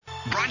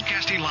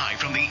Broadcasting live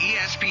from the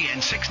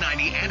ESPN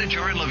 690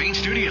 Anajar and Levine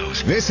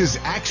studios. This is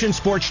Action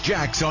Sports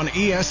Jax on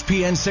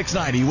ESPN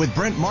 690 with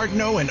Brent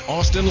Martineau and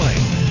Austen Lane.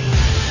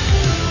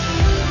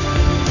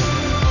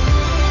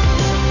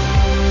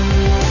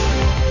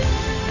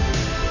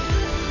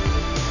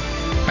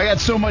 I got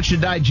so much to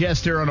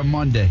digest here on a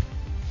Monday.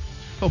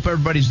 Hope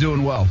everybody's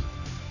doing well.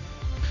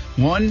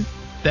 One,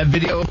 that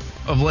video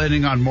of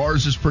landing on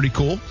Mars is pretty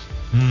cool.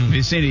 Have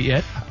you seen it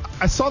yet?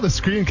 I saw the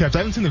screen caps. I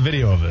haven't seen the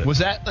video of it.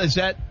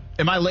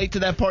 Am I late to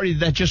that party?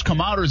 Did that just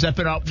come out, or has that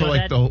been out for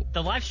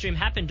the live stream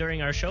happened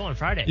during our show on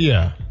Friday.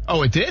 Yeah.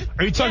 Oh, it did?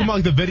 Are you talking about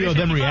like the video of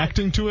them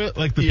reacting to it?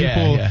 Like the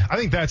people? Yeah. I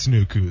think that's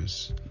new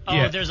coos.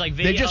 Oh, there's like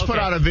video. They just put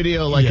out a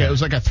video, it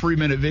was like a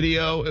 3-minute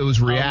video. It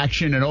was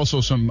reaction and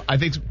also some, I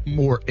think,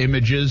 more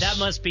images. That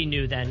must be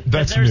new then.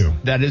 That's new.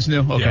 That is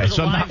new? Okay,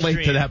 so I'm not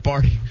late to that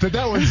party.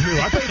 That one's new.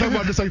 I thought you were talking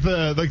about just like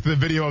the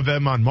video of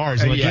them on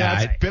Mars.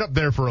 It's been up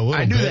there for a little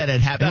bit. I knew that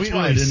had happened. That's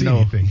why I didn't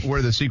know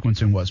where the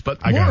sequencing was. But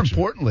more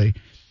importantly,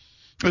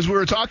 as we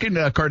were talking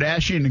to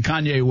Kardashian and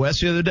Kanye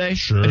West the other day,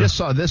 I just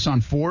saw this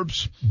on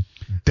Forbes.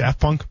 Daft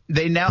Punk?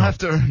 They now have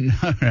to...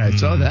 I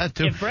saw that,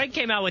 too. If Brent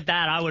came out with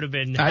that, I would have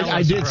been...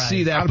 I did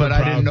see that, but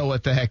I didn't know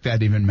what the heck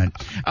that even meant.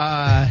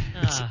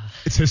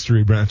 It's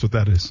history, Brent. That's what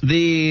that is.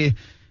 The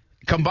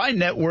combined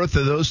net worth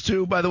of those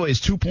two, by the way,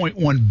 is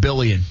 $2.1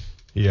 billion.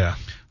 Yeah.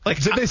 Did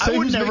they say I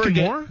would never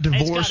get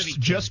divorced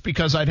just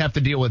because I'd have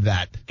to deal with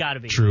that. Gotta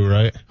be. True,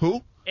 right?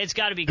 Who? It's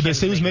gotta be. Did they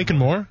say who's making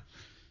more?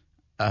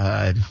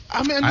 I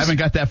haven't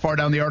got that far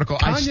down the article.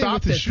 I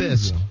stopped at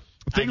this.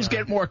 Things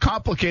get more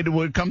complicated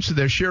when it comes to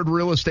their shared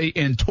real estate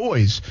and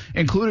toys,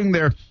 including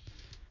their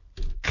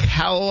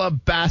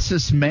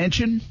Calabasas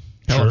mansion.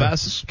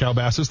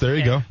 Calabasas, there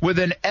you go. With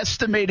an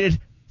estimated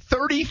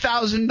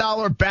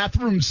 $30,000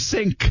 bathroom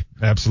sink.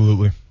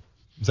 Absolutely.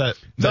 Is that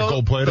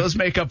gold-plated? Those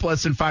make up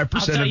less than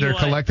 5% of their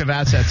collective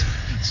assets.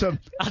 So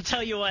I'll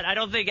tell you what, I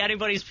don't think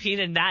anybody's peeing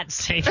in that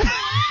sink.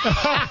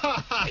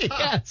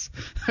 Yes,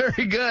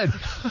 very good.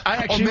 I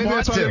actually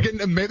want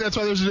to. Maybe that's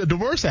why there's a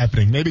divorce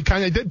happening. Maybe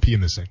Kanye did pee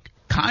in the sink.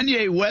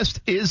 Kanye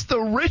West is the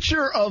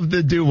richer of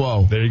the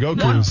duo. There you go,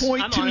 Cruz.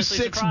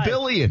 $1.26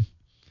 billion.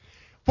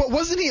 But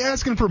wasn't he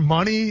asking for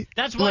money?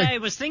 That's why I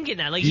was thinking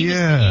that. He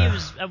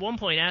was at one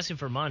point asking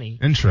for money.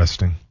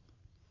 Interesting.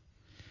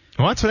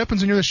 Well, that's what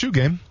happens when you're in the shoe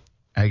game.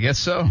 I guess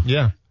so.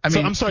 Yeah.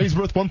 I'm sorry, he's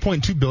worth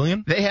 $1.2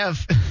 billion? They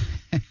have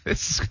 –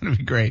 this is going to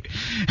be great.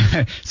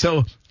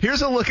 So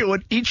here's a look at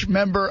what each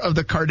member of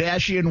the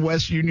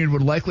Kardashian-West union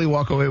would likely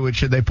walk away with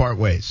should they part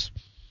ways.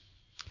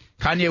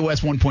 Kanye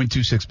West,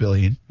 $1.26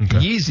 billion. Okay.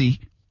 Yeezy,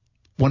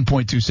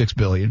 $1.26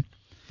 billion.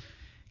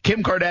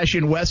 Kim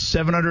Kardashian West,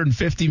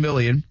 $750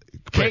 million.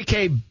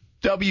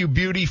 KKW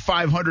Beauty,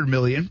 $500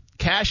 million.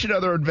 Cash and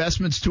other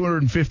investments,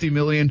 $250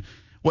 million.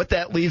 What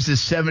that leaves is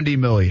 $70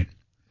 million.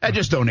 I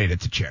just donate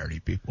it to charity,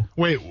 people.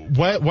 Wait,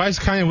 why is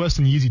Kanye West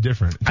and Yeezy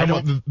different? I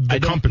don't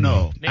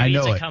know. Maybe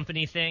it's a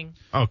company thing.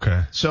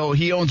 Okay. So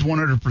he owns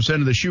 100%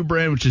 of the shoe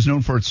brand, which is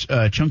known for its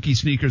chunky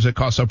sneakers that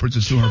cost upwards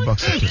of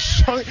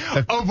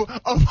 $200.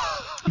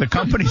 The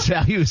company's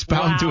value is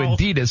bound to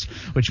Adidas,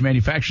 which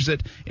manufactures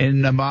it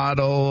in a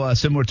model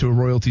similar to a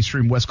royalty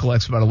stream. West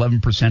collects about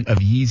 11% of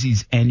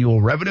Yeezy's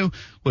annual revenue,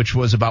 which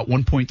was about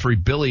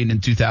 $1.3 billion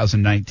in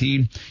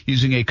 2019.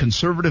 Using a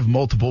conservative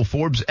multiple,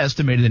 Forbes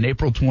estimated in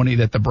April 20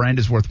 that the brand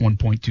is worth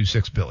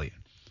 $1.26 billion.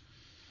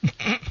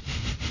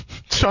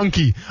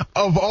 Chunky.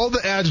 Of all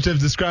the adjectives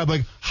described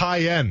like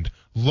high-end,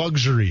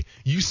 luxury,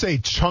 you say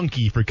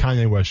chunky for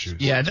Kanye West shoes.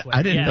 Yeah,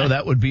 I didn't know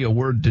that would be a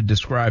word to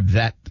describe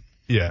that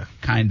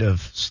kind of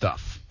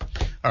stuff.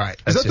 All right.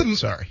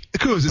 Sorry.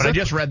 Cool, I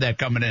just read that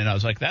coming in. I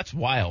was like, that's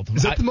wild.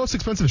 Is that the most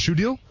expensive shoe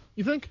deal,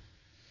 you think?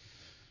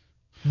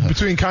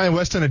 Between Kanye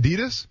West and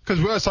Adidas? Because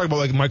we always talk about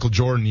like Michael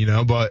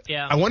Jordan, but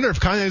I wonder if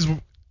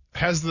Kanye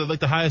has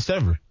the highest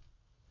ever.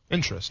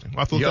 Interesting.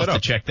 I'll have to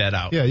check that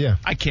out. Yeah.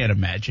 I can't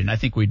imagine. I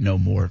think we'd know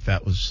more if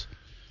that was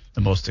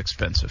the most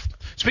expensive.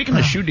 Speaking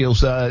of shoe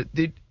deals, it'll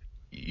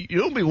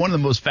be one of the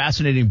most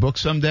fascinating books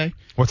someday.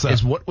 What's that?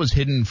 Is what was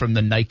hidden from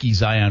the Nike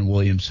Zion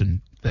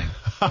Williamson thing.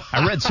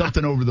 I read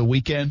something over the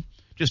weekend.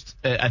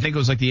 I think it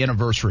was like the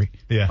anniversary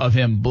of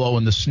him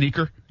blowing the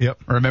sneaker.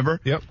 Yep. Remember?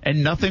 Yep.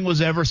 And nothing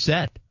was ever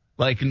said.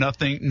 Like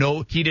nothing.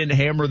 No, he didn't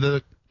hammer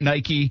the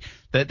Nike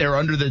that they're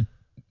under the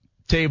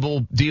table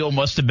deal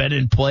must have been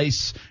in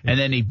place, and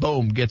then he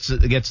gets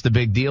the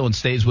big deal and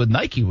stays with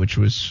Nike, which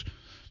was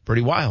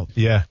pretty wild.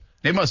 Yeah.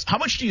 How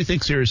much do you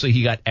think seriously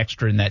he got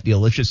extra in that deal?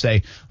 Let's just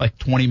say like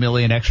 $20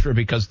 million extra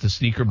because the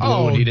sneaker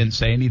blew and he didn't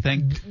say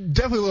anything.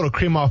 Definitely a little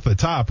cream off the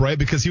top, right?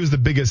 Because he was the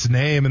biggest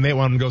name and they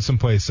wanted him to go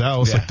someplace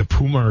else, like the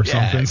Puma or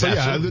something.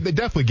 So they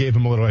definitely gave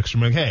him a little extra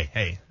money.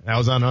 Hey, that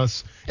was on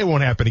us. It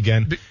won't happen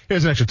again.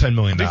 Here's an extra $10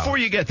 million. Before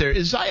you get there,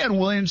 is Zion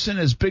Williamson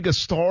as big a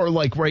star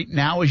like right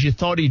now as you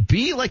thought he'd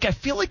be? Like I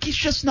feel like he's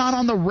just not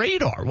on the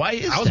radar. Why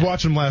is that? I was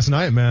watching him last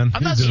night, man.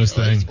 He's doing his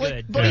thing.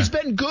 But he's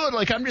been good.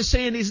 Like I'm just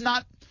saying he's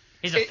not.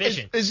 He's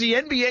efficient. Is the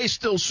NBA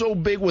still so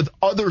big with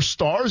other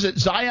stars that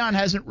Zion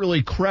hasn't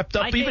really crept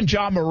up? Even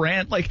Ja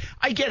Morant. Like,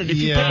 I get it. If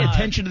you pay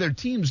attention to their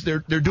teams, they're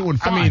doing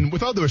fine. I mean,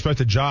 with all due respect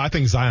to Ja, I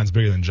think Zion's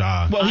bigger than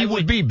Ja. Well, he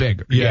would be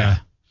bigger. Yeah.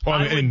 Well,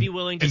 I would be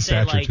willing to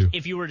say, like,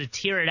 if you were to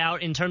tier it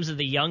out in terms of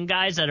the young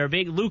guys that are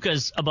big,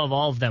 Luka's above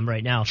all of them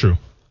right now. True.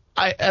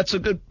 That's a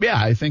good.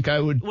 Yeah, I think I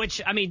would.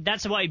 Which, I mean,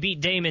 that's why he beat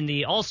Dame in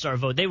the All-Star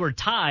vote. They were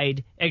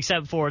tied,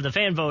 except for the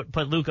fan vote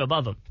put Luka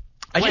above him.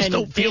 I just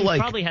don't feel Dame like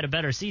probably had a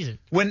better season.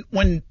 When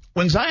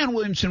Zion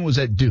Williamson was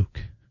at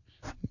Duke,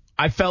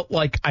 I felt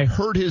like I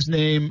heard his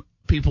name.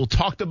 People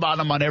talked about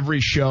him on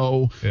every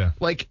show. Yeah.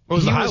 Like, it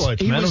was the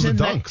highlights, man. It was the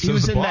dunks. He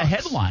was in the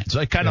headlines.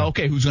 Like, kind of,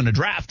 okay, who's going to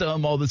draft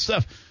him, all this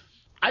stuff.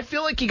 I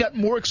feel like he got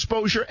more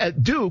exposure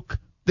at Duke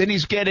than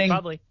he's getting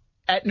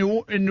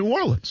in New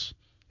Orleans.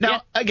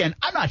 Now, again,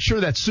 I'm not sure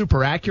that's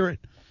super accurate,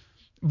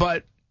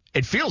 but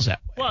it feels that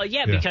way.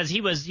 Well, because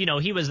he was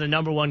the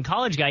number one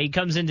college guy. He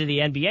comes into the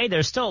NBA.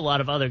 There's still a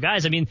lot of other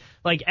guys. I mean,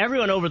 like,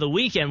 everyone over the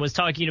weekend was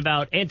talking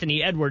about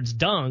Anthony Edwards'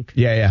 dunk.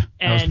 Yeah.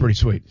 That was pretty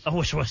sweet.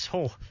 Which was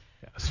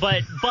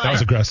But that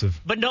was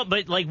aggressive.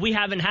 But like, we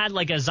haven't had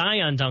like a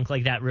Zion dunk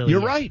like that really.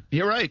 You're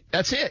right.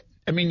 That's it.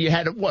 I mean, you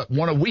had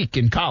one a week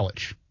in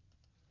college.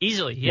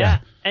 Easily, yeah.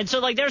 And so,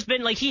 like, there's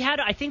been, like, he had,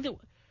 I think that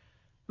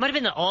might have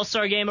been the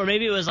All-Star game, or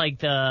maybe it was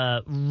like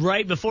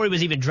right before he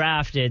was even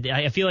drafted.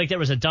 I feel like there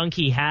was a dunk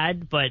he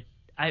had, but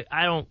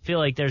I don't feel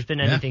like there's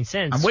been anything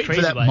since. I'm waiting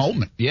for that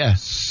moment. Yeah.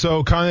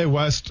 So Kanye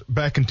West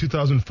back in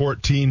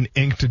 2014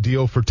 inked a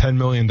deal for $10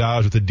 million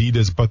with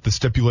Adidas, but the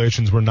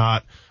stipulations were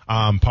not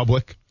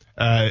public.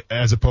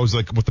 As opposed to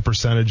like what the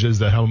percentages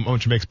that how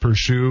much he makes per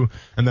shoe,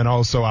 and then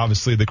also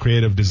obviously the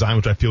creative design,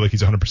 which I feel like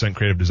he's 100%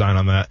 creative design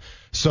on that.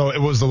 So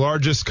it was the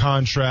largest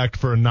contract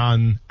for a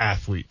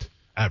non-athlete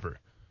ever.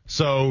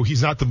 So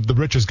he's not the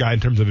richest guy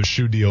in terms of his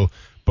shoe deal,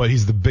 but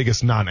he's the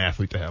biggest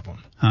non-athlete to have one.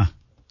 Huh?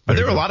 Are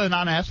there a lot of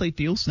non-athlete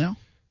deals now?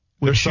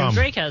 There's some.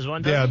 Drake has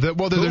one.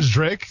 There's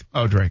Drake.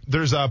 Oh, Drake.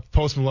 There's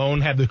Post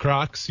Malone had the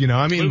Crocs. You know,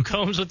 I mean, Luke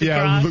Combs with the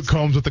Crocs. Yeah, Luke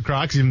Combs with the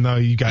Crocs. Even though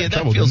you got in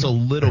trouble. That feels a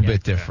little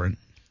bit different.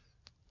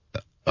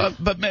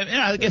 But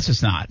I guess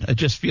it's not. It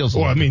just feels a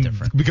little bit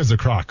different. Because they're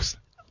Crocs.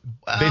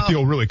 They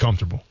feel really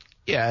comfortable.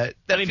 Yeah,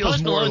 that feels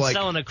Post more Malone's like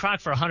selling a Croc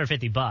for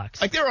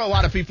 $150. Like, there are a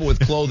lot of people with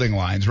clothing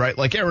lines, right?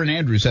 Like Aaron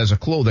Andrews has a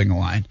clothing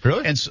line.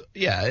 Really? And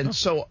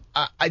so,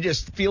 I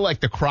just feel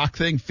like the Croc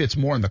thing fits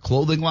more in the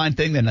clothing line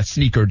thing than a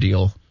sneaker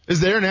deal. Is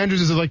the Aaron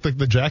Andrews, is it like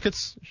the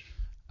jackets?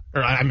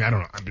 Or I don't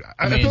know.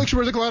 I feel like she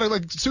wears like a lot of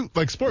like suit,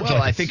 like sport jackets.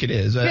 Well, I think it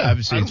is.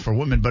 Obviously, it's for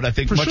women, but I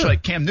think much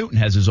like Cam Newton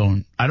has his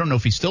own. I don't know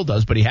if he still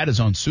does, but he had his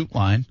own suit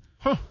line.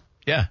 Huh.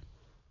 Yeah.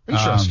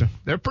 Interesting.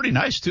 They're pretty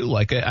nice too.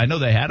 Like, I know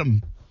they had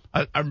them.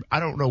 I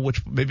don't know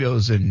which. Maybe I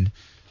was in.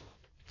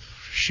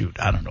 Shoot,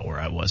 I don't know where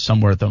I was.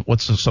 Somewhere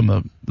at some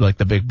of like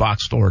the big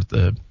box store at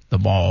the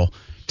mall.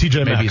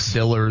 TJ maybe Maxx.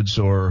 Dillard's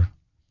or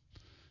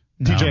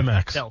TJ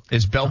Maxx. Belk.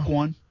 Is Belk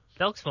one?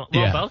 Belk's one.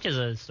 Well, Belk is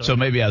a store. So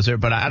maybe I was there,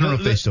 but I don't know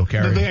if they still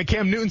carry. They had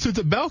Cam Newton suits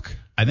at Belk?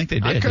 I think they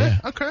did. Okay. Yeah.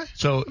 Okay.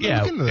 So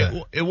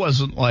it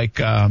wasn't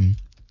like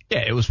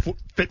it was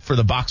fit for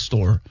the box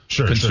store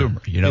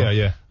consumer. You know.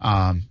 Yeah.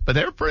 But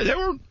they were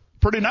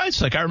pretty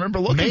nice. Like, I remember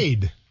looking.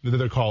 Made.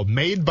 They're called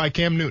Made by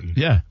Cam Newton.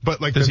 Yeah.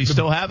 But like, does he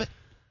still have it?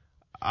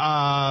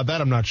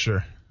 That I'm not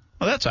sure.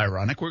 Well, that's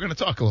ironic. We're going to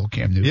talk a little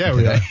Cam Newton. Yeah,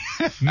 today.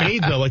 we are.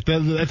 Made though, like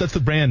that's the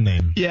brand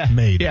name. Yeah.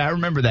 Made. Yeah, I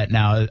remember that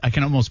now. I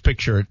can almost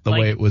picture it the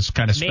way it was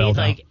kind of spelled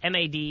out. Made like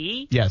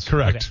MADE? Yes,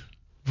 correct.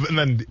 Okay. And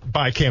then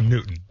by Cam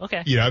Newton.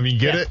 Okay. Yeah, I mean,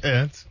 get it?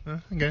 Yeah,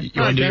 okay.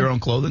 You want to do your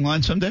own clothing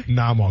line someday?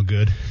 Nah, I'm all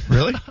good.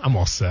 Really? I'm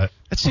all set.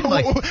 It seemed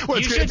like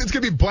it's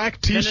going to be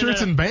black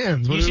T-shirts and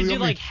bands. You should do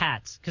like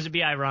hats, because it'd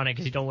be ironic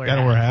because you don't wear hats. I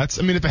don't wear hats.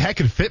 I mean, if a hat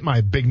could fit my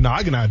big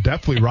noggin, I'd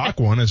definitely rock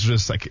one. It's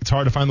just like, it's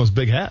hard to find those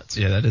big hats.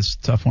 Yeah, that is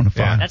a tough one to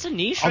find. Yeah. That's a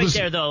niche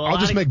there, though. I'll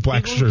just make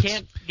black people shirts. Who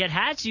can't get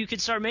hats, you could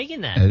start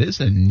making that. It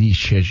is a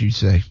niche, as you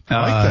say. I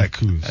like that,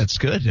 Coos. That's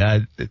good.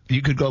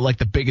 You could go like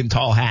the big and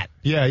tall hat.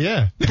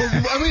 Yeah. But,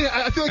 I mean,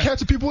 I feel like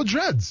hats are people with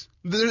dreads.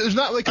 There's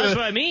not like That's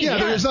what I mean. Yeah,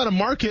 there's not a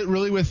market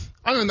really with.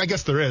 I mean, I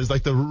guess there is,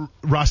 like the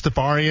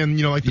Rastafarian,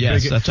 like the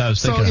big. Yes, that's what I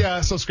was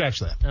thinking. So scratch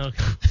that.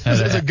 Okay.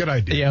 It's a good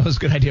idea. Yeah, it was a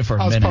good idea for a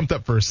minute. I was pumped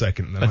up for a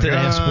second. But they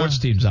have sports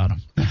teams on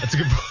them. That's a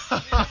good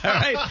point. All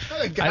right.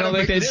 I don't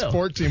think they do.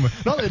 Sport team.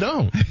 No, they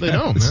don't. They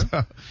don't, man.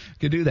 So,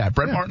 could do that.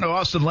 Brent Martin,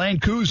 Austen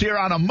Lane, Coos here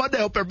on a Monday.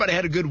 Hope everybody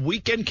had a good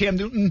weekend. Cam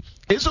Newton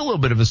is a little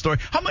bit of a story.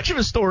 How much of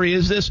a story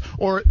is this?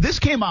 Or this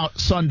came out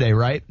Sunday,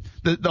 right?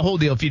 The whole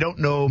deal. If you don't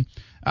know,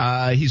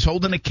 he's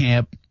holding a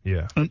camp.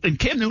 Yeah. And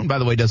Cam Newton, by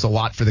the way, does a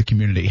lot for the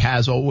community.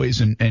 Has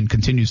always and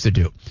continues to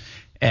do.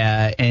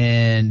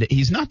 And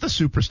he's not the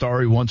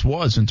superstar he once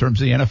was in terms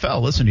of the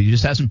NFL. Listen, he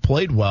just hasn't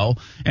played well,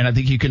 and I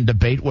think you can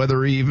debate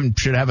whether he even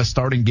should have a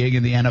starting gig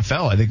in the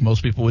NFL. I think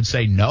most people would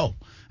say no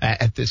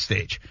at this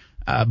stage.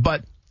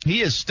 But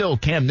he is still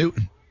Cam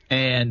Newton,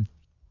 and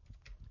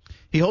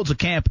he holds a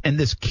camp, and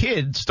this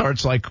kid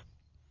starts like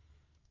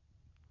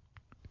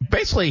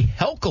basically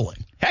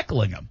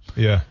heckling him.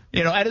 Yeah.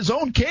 At his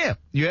own camp.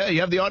 You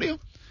have the audio?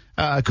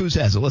 Kuz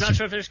has it. I'm Listen. not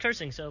sure if there's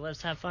cursing, so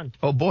let's have fun.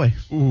 Oh, boy.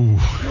 Ooh.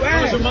 You're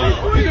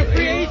a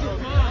free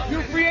agent.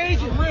 You're a free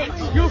agent.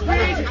 You're a free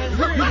agent.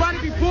 You about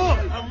to be poor.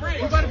 I'm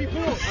rich. You about to be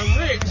poor. I'm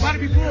rich. You about to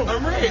be poor.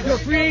 I'm rich. You're a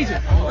free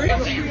agent. I'm rich. You're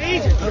a free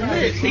agent. I'm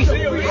rich. He's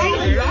still free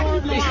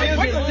agent.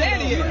 Where your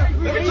daddy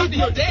at? Let me talk to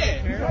your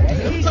dad.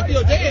 Let me talk to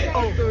your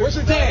dad. Where's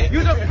your dad?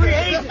 You're a free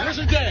agent. Where's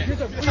your dad?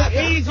 You're a free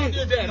agent.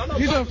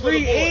 You're a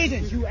free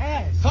agent. You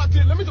ass. Talk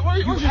to. Let me.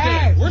 Where's your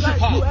dad? Where's your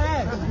pop? You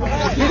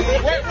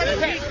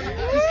ass.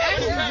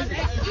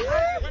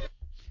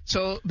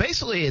 So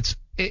basically,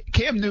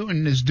 Cam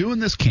Newton is doing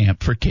this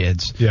camp for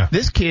kids. Yeah.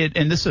 This kid,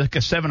 and this is like a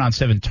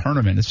 7-on-7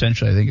 tournament,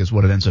 essentially, I think is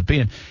what it ends up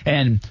being.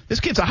 And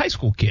this kid's a high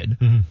school kid.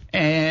 Mm-hmm.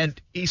 And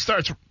he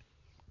starts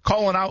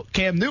calling out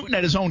Cam Newton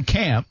at his own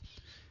camp.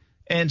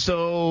 And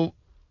so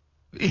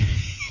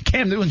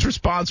Cam Newton's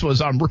response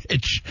was, I'm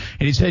rich.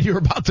 And he said, you're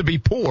about to be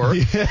poor.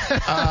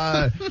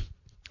 Yeah.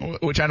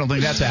 Which I don't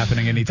think that's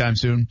happening anytime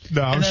soon.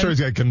 No, I'm sure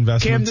he's got good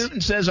investments. Cam Newton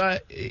says,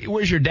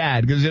 where's your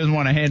dad? Because he doesn't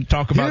want to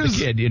talk about the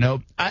kid, you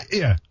know.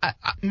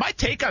 My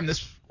take on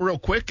this real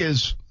quick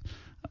is,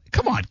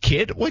 come on,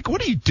 kid. Like, what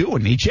are you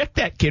doing? Eject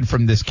that kid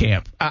from this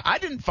camp. I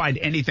didn't find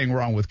anything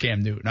wrong with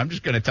Cam Newton. I'm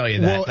just going to tell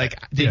you that. Well,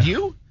 did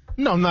you?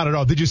 No, not at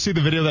all. Did you see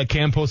the video that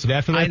Cam posted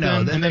after that? I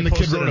know. And then the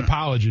kid wrote an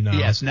apology now.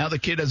 Yes, now the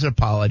kid has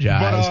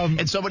apologized.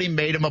 And somebody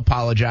made him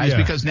apologize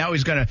because now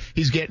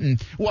he's getting,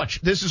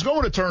 watch, this is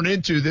going to turn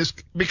into this,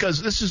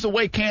 because this is the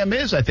way Cam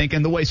is, I think,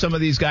 and the way some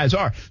of these guys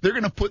are. They're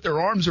going to put their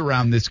arms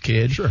around this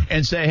kid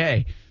and say,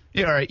 hey,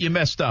 yeah, all right, you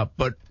messed up,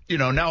 but, you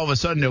know, now all of a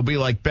sudden he'll be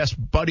like best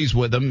buddies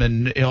with him,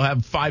 and he'll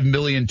have 5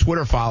 million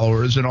Twitter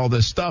followers and all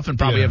this stuff, and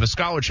probably have a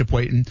scholarship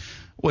waiting,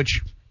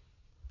 which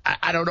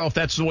I don't know if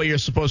that's the way you're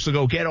supposed to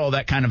go get all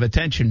that kind of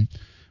attention,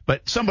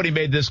 but somebody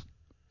made this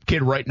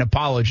kid write an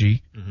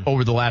apology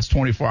over the last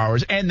 24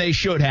 hours, and they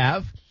should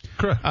have.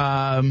 Correct.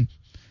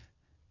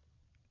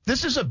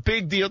 This is a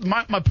big deal.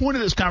 My point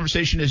of this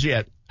conversation is,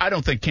 I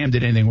don't think Cam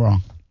did anything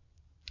wrong.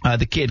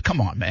 The kid,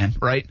 come on, man,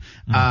 right?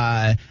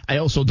 I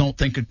also don't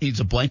think it needs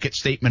a blanket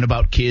statement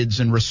about kids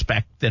and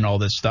respect and all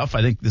this stuff.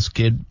 I think this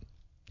kid,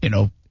 you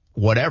know,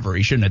 whatever,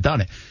 he shouldn't have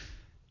done it.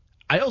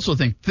 I also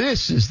think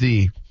this is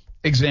the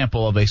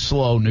example of a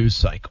slow news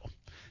cycle.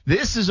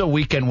 This is a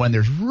weekend when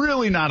there's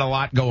really not a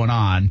lot going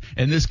on,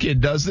 and this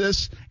kid does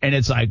this, and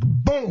it's like,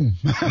 boom.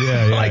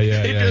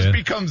 It just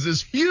becomes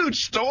this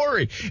huge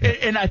story.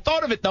 And I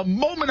thought of it the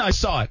moment I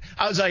saw it.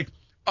 I was like,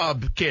 oh,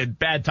 kid,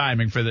 bad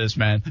timing for this,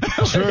 man.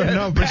 Sure,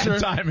 no, for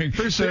sure. Bad timing.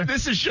 For sure.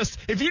 This is just,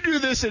 if you do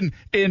this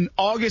in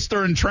August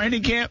or in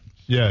training camp,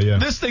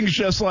 this thing's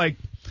just like,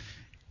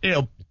 you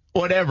know,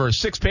 whatever,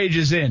 6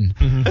 pages in.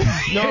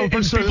 Mm-hmm. No,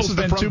 for sure, this is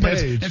the front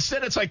page.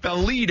 Instead, it's like the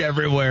lead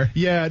everywhere.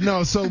 Yeah,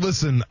 no, so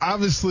listen,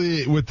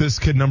 obviously with this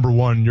kid, number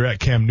one, you're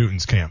at Cam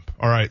Newton's camp.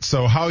 All right,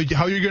 so how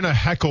you're going to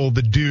heckle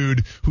the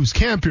dude whose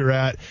camp you're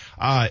at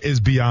is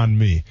beyond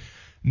me.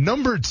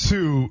 Number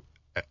two,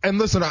 and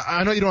listen,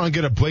 I know you don't want to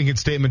get a blanket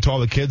statement to all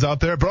the kids out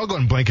there, but I'll go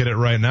and blanket it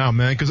right now,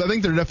 man, because I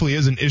think there definitely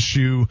is an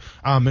issue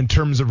in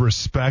terms of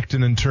respect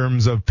and in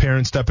terms of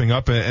parents stepping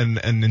up and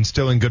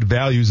instilling good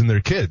values in their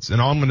kids.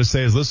 And all I'm going to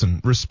say is, listen,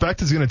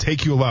 respect is going to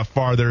take you a lot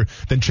farther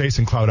than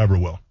chasing clout ever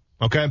will.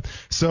 Okay?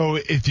 So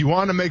if you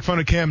want to make fun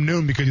of Cam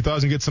Newton because you thought he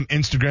was going to get some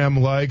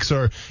Instagram likes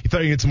or you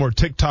thought you get some more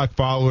TikTok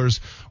followers,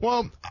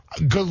 well,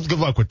 good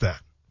luck with that.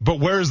 But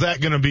where is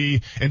that going to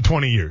be in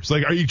 20 years?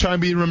 Like, are you trying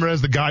to be remembered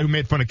as the guy who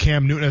made fun of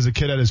Cam Newton as a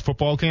kid at his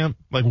football camp?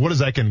 Like, what is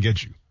that going to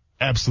get you?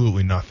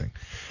 Absolutely nothing.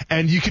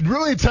 And you could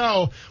really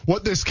tell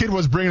what this kid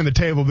was bringing to the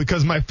table,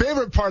 because my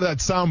favorite part of that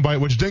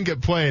soundbite, which didn't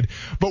get played,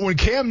 but when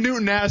Cam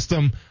Newton asked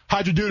him,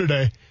 how'd you do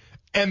today?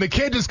 And the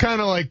kid just kind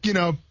of like, you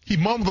know, he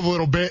mumbled a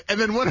little bit. And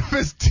then one of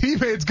his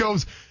teammates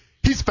goes,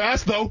 he's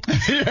fast, though.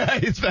 Yeah,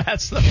 he's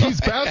fast, though. He's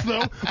fast,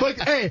 though. Like,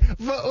 hey,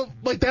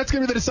 like, that's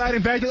going to be the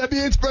deciding factor. That'd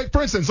be, like,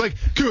 for instance, like,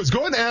 Kuz, go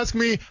ahead and ask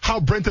me how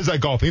Brent is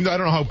at golfing. Even though I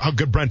don't know how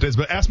good Brent is,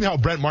 but ask me how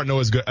Brent Martineau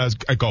is good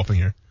at golfing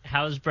here.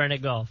 How's Brent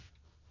at golf?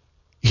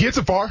 He hits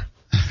it far.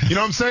 You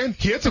know what I'm saying?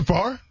 He hits it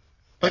far.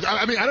 Like,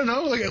 I mean, I don't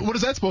know. Like, what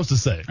is that supposed to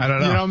say? I don't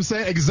know. You know what I'm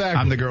saying? Exactly.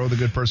 I'm the girl with the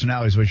good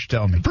personality is what you're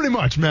telling me. Pretty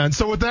much, man.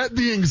 So with that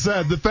being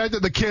said, the fact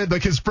that the kid,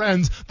 like his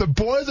friends, the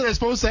boys that are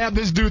supposed to have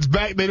this dude's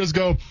back, they just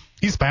go,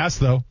 he's fast,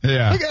 though.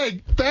 Yeah. Like,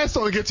 hey, fast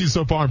only gets you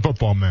so far in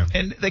football, man.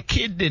 And the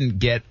kid didn't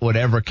get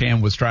whatever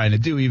Cam was trying to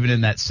do, even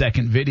in that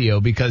second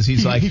video, because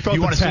he's like,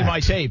 you want to see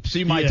my tape?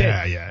 See my tape.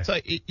 Yeah. It's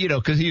like, you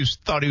know, because he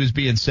thought he was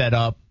being set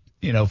up,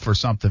 you know, for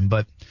something.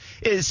 But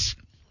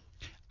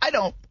I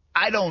don't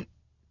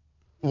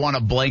want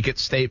a blanket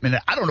statement.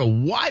 I don't know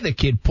why the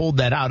kid pulled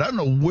that out. I don't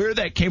know where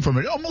that came from.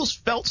 It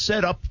almost felt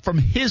set up from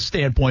his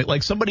standpoint,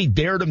 like somebody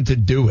dared him to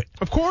do it.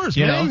 Of course,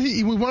 man.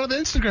 He wanted the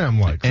Instagram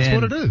likes. That's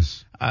what it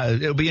is.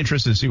 It'll be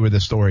interesting to see where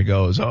this story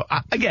goes.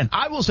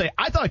 I will say,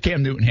 I thought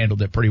Cam Newton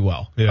handled it pretty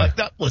well. Yeah.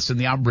 Like, listen,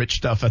 the I'm rich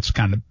stuff, that's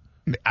kind of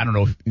I don't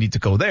know if you need to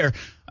go there.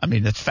 I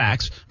mean, that's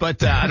facts,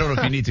 but I don't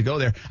know if you need to go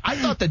there. I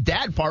thought the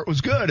dad part was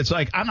good. It's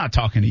like, I'm not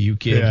talking to you,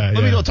 kid.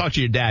 Let me go talk to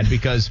your dad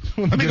because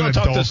let me go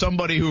talk to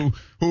somebody who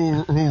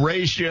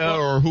raised you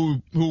or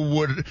who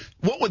would,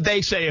 what would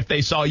they say if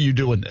they saw you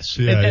doing this?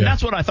 And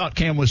that's what I thought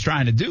Cam was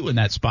trying to do in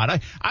that spot.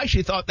 I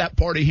actually thought that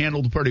part he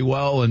handled pretty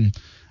well. And,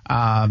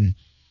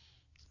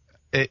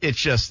 it's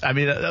just, I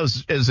mean, it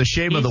was a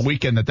shame of the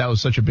weekend that was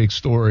such a big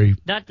story.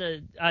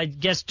 I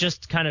guess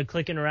just kind of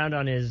clicking around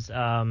on his,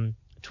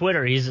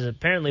 Twitter, he's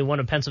apparently one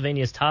of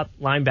Pennsylvania's top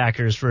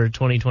linebackers for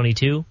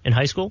 2022 in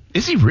high school.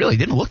 Is he really?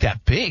 Didn't look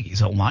that big.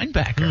 He's a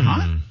linebacker,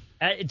 huh?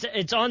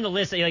 It's on the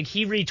list. Like,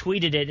 he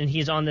retweeted it, and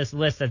he's on this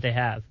list that they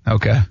have.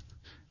 Okay.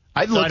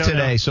 I looked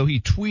today. So he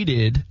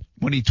tweeted,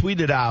 when he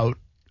tweeted out,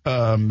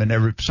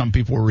 and some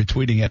people were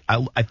retweeting it,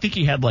 I think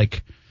he had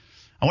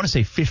I want to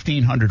say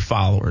 1,500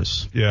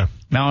 followers. Yeah.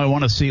 Now I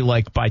want to see,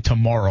 by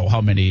tomorrow,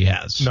 how many he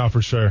has. No,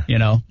 for sure.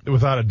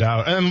 Without a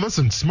doubt. And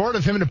listen, smart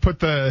of him to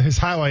put his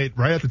highlight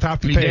right at the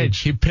top of the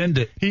page. He pinned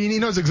it. He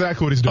knows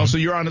exactly what he's doing. Oh, so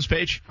you're on his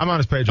page? I'm on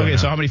his page right now. Okay,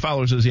 so how many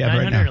followers does he have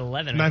right now?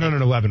 911.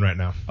 911 right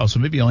now. Oh, so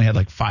maybe he only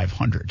had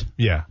 500.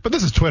 Yeah. But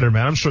this is Twitter,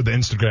 man. I'm sure the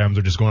Instagrams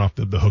are just going off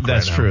the hook right now.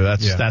 That's true.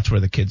 That's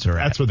where the kids are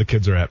at. That's where the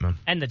kids are at, man.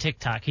 And the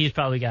TikTok. He's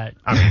probably got...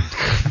 I mean,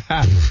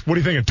 what do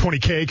you think of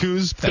 20K, Kuz? 30K?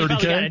 He's probably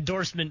got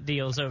endorsement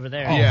deals over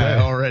there.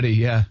 Already,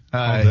 yeah.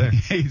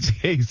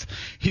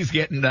 He's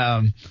getting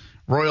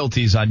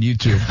royalties on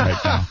YouTube right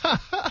now.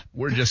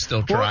 We're just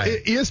still trying. Well,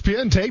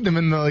 ESPN tagged him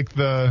in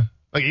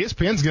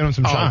ESPN's getting him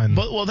some shine.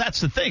 Well,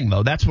 that's the thing,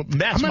 though. That's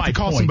my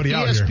call point. Somebody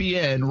out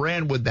ESPN here.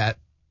 Ran with that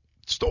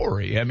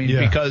story. I mean,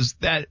 because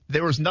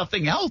there was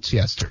nothing else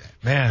yesterday.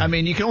 Man. I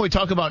mean, you can only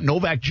talk about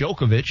Novak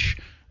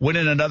Djokovic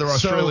winning another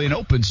Australian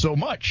Open so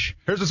much.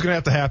 Here's what's going to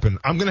have to happen.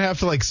 I'm going to have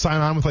to sign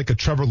on with a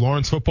Trevor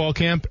Lawrence football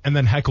camp and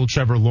then heckle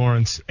Trevor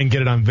Lawrence and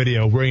get it on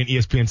video wearing an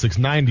ESPN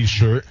 690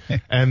 shirt.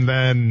 And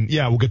then,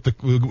 we'll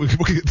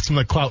get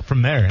some clout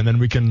from there, and then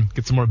we can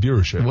get some more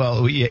viewership.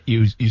 Well,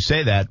 you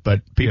say that,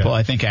 but people,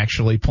 I think,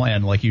 actually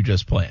plan like you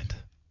just planned.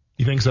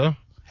 You think so?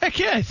 Heck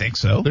yeah, I think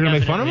so. They're going to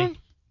make fun of him?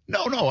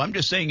 No, I'm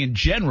just saying in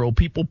general,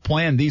 people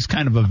plan these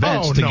kind of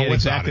events to get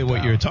exactly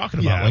what you're talking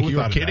about. You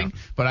were kidding,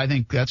 but I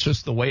think that's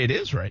just the way it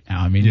is right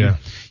now. I mean,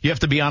 you have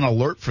to be on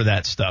alert for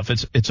that stuff.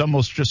 It's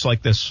almost just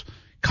like this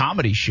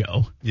comedy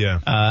show,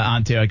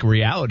 onto a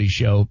reality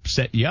show,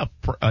 set you up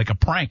like a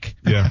prank.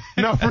 Yeah,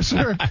 no, for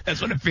sure.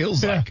 That's what it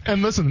feels like.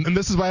 And listen,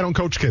 this is why I don't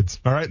coach kids.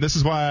 All right, this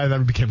is why I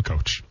never became a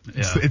coach.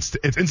 Yeah. It's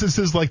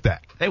instances like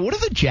that. Hey, what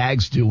are the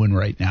Jags doing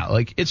right now?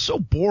 It's so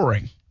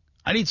boring.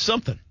 I need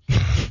something.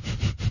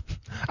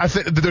 I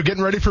think they're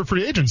getting ready for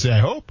free agency, I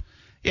hope.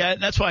 Yeah,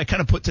 that's why I kind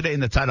of put today in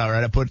the title,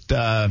 right? I put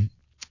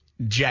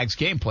Jags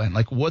game plan.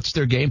 What's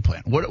their game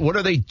plan? What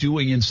are they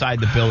doing inside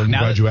the building?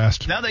 Now Glad you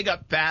asked. Now they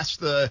got past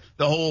the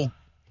whole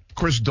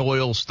Chris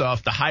Doyle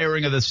stuff, the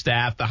hiring of the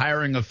staff, the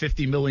hiring of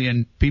 50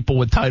 million people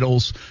with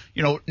titles.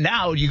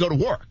 Now you go to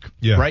work,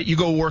 right? You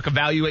go work,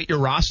 evaluate your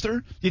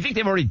roster. Do you think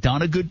they've already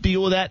done a good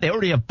deal of that? They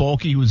already have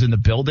Bulky, who's in the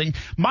building.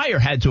 Meyer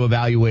had to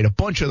evaluate a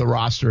bunch of the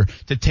roster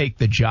to take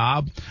the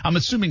job. I'm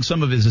assuming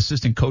some of his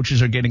assistant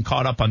coaches are getting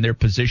caught up on their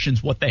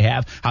positions, what they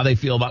have, how they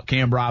feel about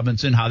Cam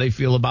Robinson, how they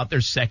feel about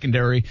their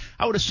secondary.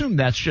 I would assume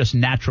that's just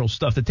natural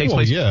stuff that takes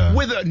place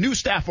with a new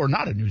staff or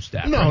not a new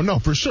staff. No,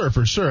 for sure.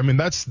 I mean,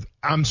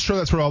 I'm sure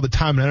that's where all the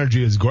time and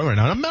energy is going right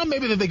now.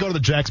 Maybe they go to the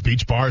Jack's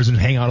Beach bars and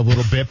hang out a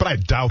little bit, but I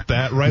doubt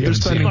that, right? They're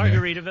spending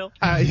Margaritaville.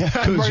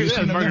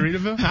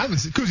 Margaritaville. I haven't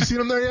seen. Kuz, you seen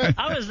them there yet?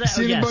 I was there.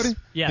 See anybody?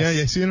 Yes.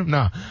 Yeah, seen them?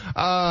 No.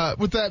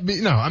 With that,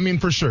 no. I mean,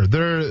 for sure,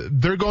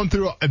 they're going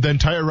through the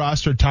entire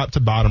roster, top to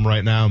bottom,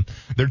 right now.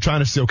 They're trying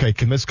to see, okay,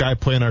 can this guy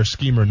play in our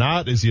scheme or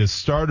not? Is he a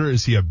starter?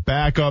 Is he a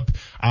backup?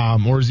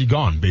 Or is he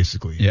gone,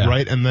 basically? Yeah.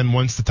 Right. And then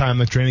once the time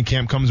the training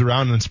camp comes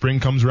around and then spring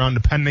comes around,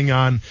 depending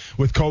on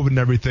with COVID and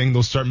everything,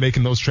 they'll start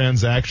making those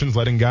transactions,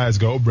 letting guys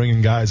go,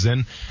 bringing guys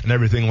in, and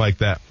everything like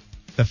that.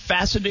 The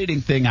fascinating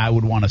thing I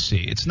would want to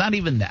see, it's not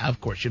even that, of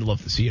course, you'd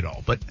love to see it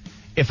all, but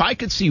if I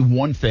could see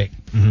one thing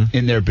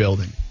in their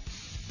building,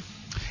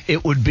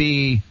 it would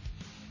be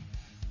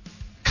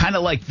kind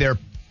of like their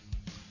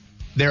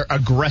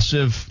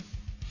aggressive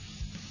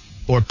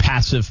or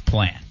passive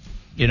plan,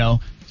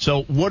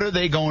 So what are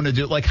they going to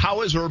do?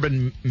 How has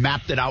Urban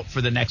mapped it out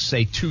for the next,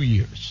 say, 2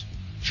 years?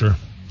 Sure.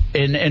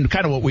 And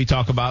kind of what we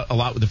talk about a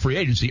lot with the free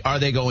agency, are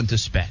they going to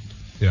spend?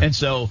 Yeah. And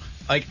so,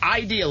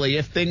 ideally,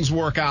 if things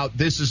work out,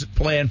 this is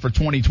planned for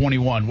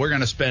 2021. We're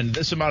going to spend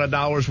this amount of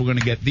dollars. We're going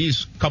to get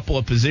these couple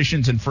of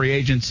positions in free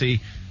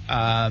agency,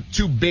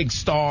 2 big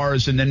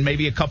stars, and then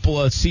maybe a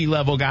couple of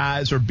C-level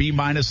guys or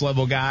B-minus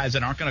level guys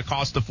that aren't going to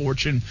cost a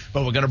fortune,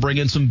 but we're going to bring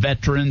in some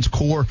veterans,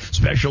 core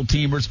special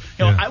teamers.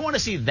 I want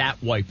to see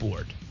that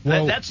whiteboard.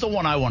 Well, that's the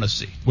one I want to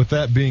see. With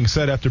that being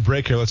said, after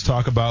break here, let's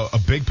talk about a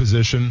big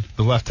position,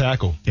 the left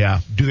tackle. Yeah.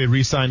 Do they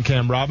re-sign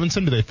Cam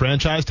Robinson? Do they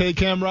franchise tag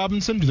Cam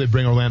Robinson? Do they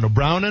bring Orlando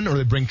Brown in, or do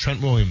they bring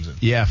Trent Williams in?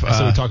 Yeah.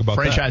 So we talk about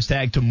franchise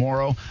tag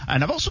tomorrow.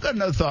 And I've also got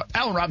another thought.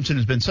 Allen Robinson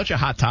has been such a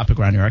hot topic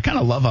around here. I kind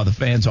of love how the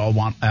fans all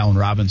want Allen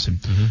Robinson.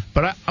 Mm-hmm.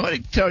 But I'm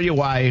going to tell you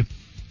why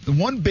the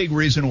one big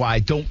reason why I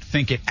don't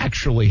think it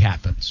actually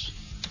happens.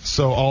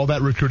 So all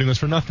that recruiting was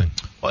for nothing.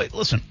 Well,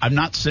 listen, I'm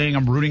not saying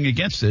I'm rooting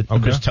against it.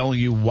 I'm just telling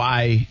you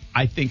why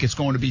I think it's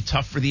going to be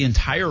tough for the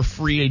entire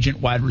free agent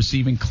wide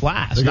receiving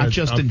class, not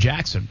just in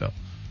Jacksonville.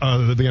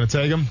 They're going to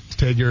tag him?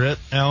 Tag you're it,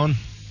 Alan?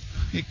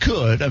 It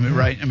could. I mean,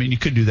 right? I mean, you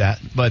could do that.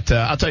 But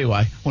I'll tell you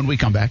why when we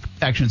come back.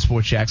 Action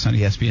Sports Jax on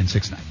ESPN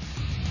 690.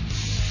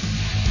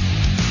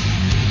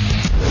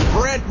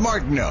 Brent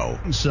Martineau.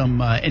 Some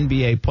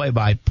NBA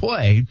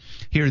play-by-play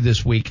here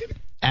this week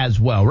as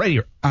well, right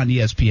here on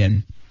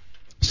ESPN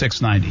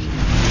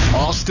 690.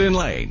 Austen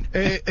Lane.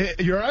 Hey,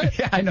 you all right?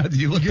 Yeah, I know.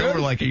 You looked over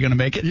like, are you going to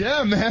make it?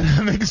 Yeah, man.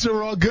 I'm making sure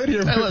we're all good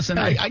here. Hey, listen,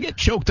 I get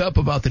choked up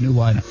about the new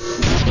lineup.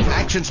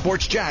 Action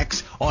Sports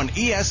Jax on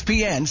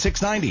ESPN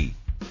 690.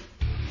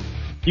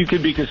 You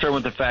could be concerned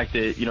with the fact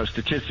that,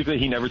 statistically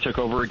he never took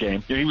over a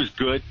game. He was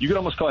good. You could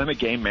almost call him a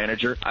game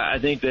manager. I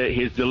think that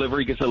his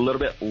delivery gets a little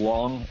bit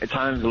long at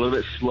times, a little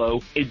bit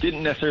slow. It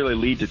didn't necessarily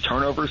lead to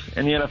turnovers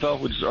in the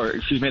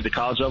NFL, at the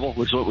college level,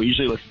 which is what we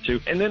usually listen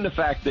to. And then the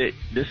fact that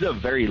this is a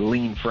very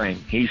lean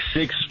frame. He's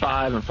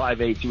 6'5" and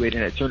 5'8",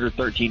 289,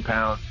 213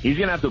 pounds. He's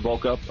going to have to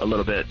bulk up a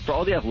little bit. For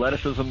all the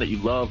athleticism that you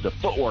love, the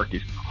footwork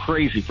is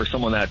crazy for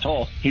someone that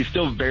tall. He's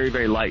still very,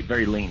 very light,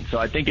 very lean. So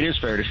I think it is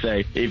fair to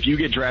say if you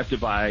get drafted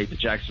by the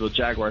Jacksonville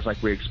Jaguars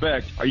like we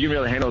expect, are you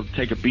going to be able to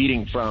take a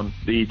beating from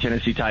the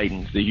Tennessee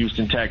Titans, the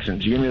Houston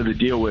Texans? You're going to be able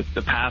to deal with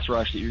the pass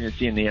rush that you're going to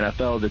see in the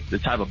NFL, the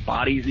type of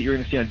bodies that you're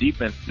going to see on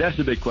defense? That's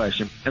the big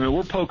question. I mean,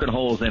 we're poking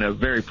holes in a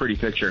very pretty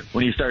picture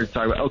when you start to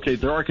talk about, okay,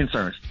 there are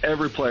concerns.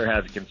 Every player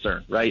has a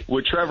concern, right?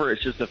 With Trevor,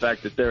 it's just the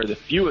fact that there are the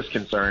fewest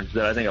concerns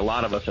that I think a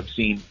lot of us have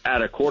seen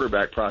at a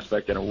quarterback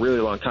prospect in a really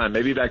long time.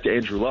 Maybe back to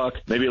Andrew Luck,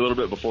 maybe a little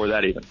bit before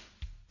that even.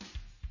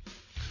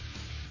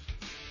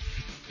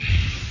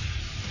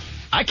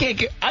 I can't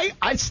get.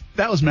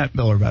 That was Matt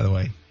Miller, by the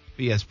way,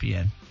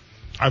 ESPN.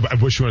 I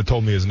wish you would have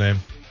told me his name,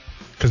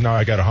 because now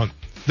I got to hunt.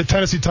 The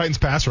Tennessee Titans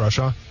pass rush,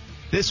 huh?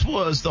 This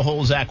was the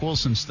whole Zach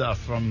Wilson stuff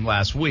from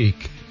last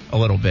week, a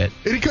little bit.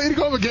 Did he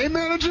call him a game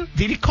manager?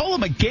 Did he call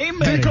him a game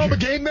manager? Did he call him a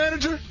game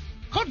manager?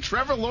 Called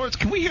Trevor Lawrence.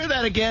 Can we hear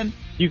that again?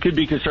 You could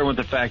be concerned with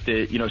the fact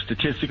that,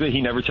 statistically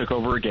he never took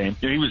over a game.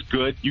 He was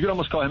good. You could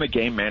almost call him a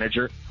game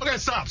manager. Okay,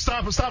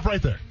 stop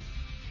right there.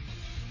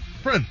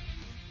 Brent,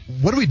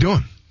 what are we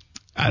doing?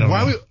 I don't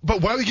know.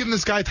 Why are we giving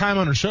this guy time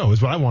on our show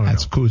is what I want to know.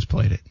 That's Kuz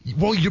played it.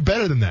 Well, you're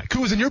better than that.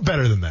 Kuz, and you're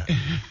better than that.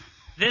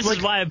 This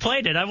is why I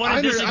played it. I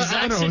wanted this exact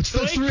I know. situation. It's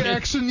this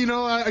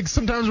reaction,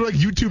 sometimes we're like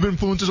YouTube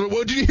influencers.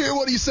 Well, did you hear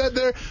what he said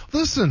there?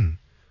 Listen,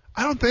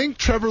 I don't think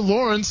Trevor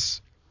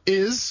Lawrence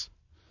is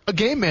a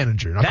game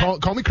manager. Now,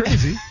 call me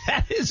crazy.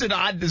 That is an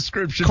odd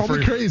description. Call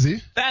me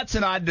crazy. That's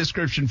an odd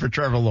description for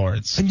Trevor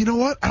Lawrence. And you know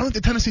what? I don't think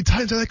the Tennessee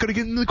Titans are that good at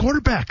getting the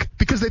quarterback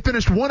because they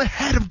finished one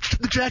ahead of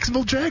the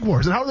Jacksonville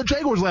Jaguars. And how were the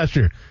Jaguars last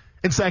year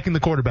in sacking the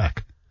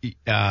quarterback?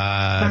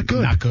 Not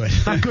good. Not good.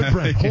 Not good,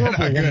 Brent.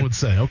 Horrible, one would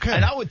say. Okay.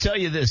 And I would tell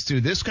you this,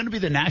 too. This is going to be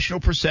the national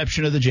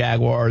perception of the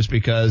Jaguars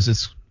because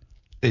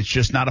it's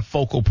just not a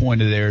focal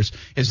point of theirs,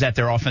 is that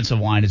their offensive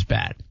line is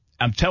bad.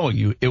 I'm telling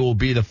you, it will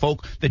be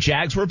the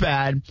Jags were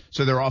bad,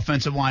 so their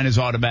offensive line is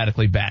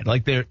automatically bad.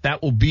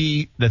 That will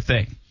be the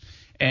thing.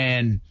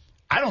 And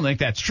I don't think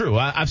that's true.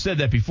 I've said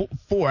that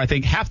before. I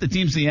think half the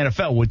teams in the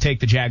NFL would take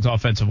the Jags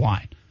offensive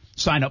line.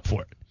 Sign up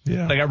for it.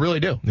 Yeah. I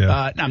really do.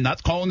 Yeah. I'm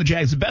not calling the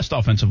Jags the best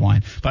offensive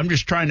line, but I'm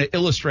just trying to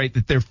illustrate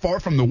that they're far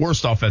from the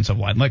worst offensive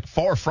line,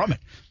 far from it.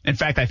 In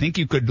fact, I think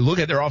you could look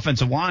at their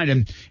offensive line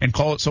and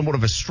call it somewhat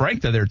of a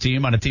strength of their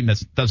team on a team that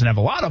doesn't have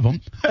a lot of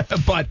them.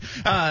 But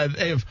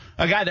if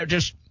a guy that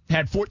just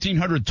had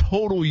 1,400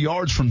 total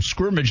yards from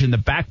scrimmage in the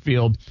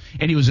backfield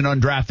and he was an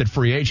undrafted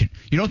free agent,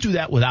 you don't do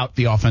that without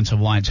the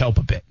offensive line's help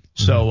a bit.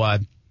 So,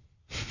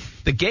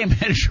 the game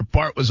manager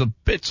part was a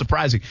bit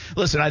surprising.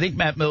 Listen, I think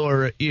Matt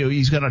Miller,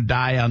 he's going to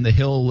die on the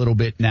hill a little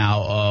bit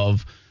now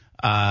of,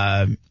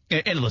 and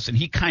listen,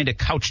 he kind of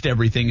couched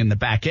everything in the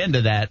back end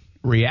of that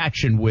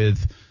reaction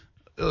with,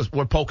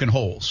 we're poking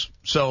holes.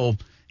 So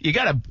you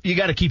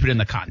gotta keep it in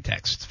the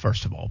context,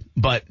 first of all.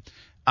 But,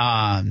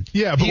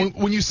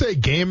 when you say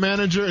game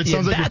manager, it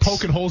sounds like you're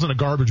poking holes in a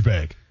garbage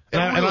bag.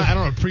 And I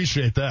don't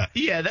appreciate that.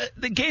 Yeah,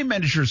 the game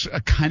manager's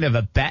a kind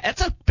of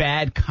that's a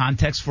bad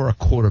context for a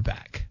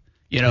quarterback.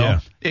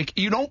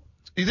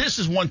 This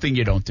is one thing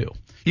you don't do.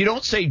 You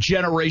don't say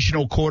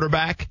generational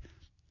quarterback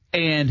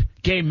and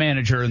game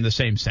manager in the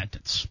same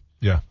sentence.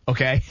 Yeah.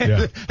 Okay?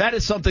 Yeah. That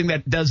is something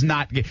that does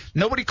not get.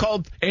 Nobody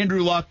called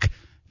Andrew Luck,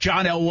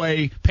 John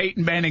Elway,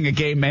 Peyton Manning a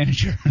game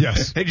manager.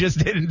 Yes. They just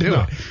didn't do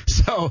it.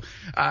 So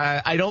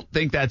I don't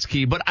think that's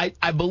key. But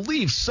I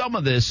believe some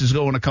of this is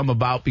going to come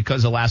about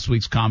because of last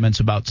week's comments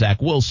about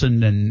Zach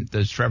Wilson and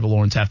does Trevor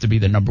Lawrence have to be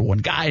the number one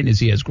guy and is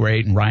he as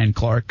great? And Ryan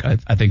Clark,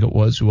 I think it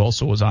was, who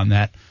also was on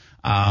that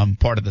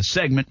part of the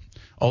segment,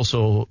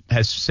 also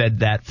has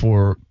said that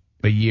for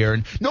a year.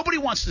 And nobody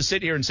wants to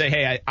sit here and say,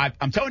 hey,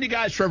 I'm telling you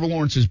guys Trevor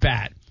Lawrence is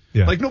bad.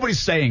 Yeah. Nobody's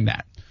saying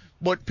that.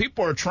 What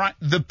people are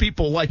the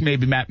people like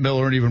maybe Matt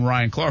Miller and even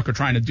Ryan Clark are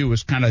trying to do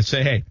is kind of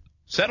say, hey,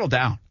 settle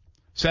down.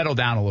 settle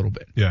down a little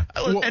bit. Yeah.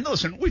 And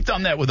listen, we've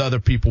done that with other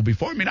people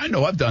before. I mean, I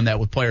know I've done that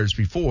with players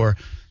before.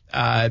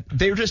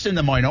 They're just in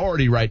the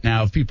minority right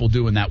now of people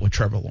doing that with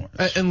Trevor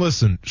Lawrence. And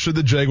listen, should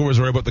the Jaguars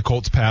worry about the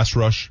Colts pass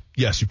rush?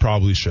 Yes, you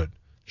probably should.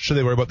 Should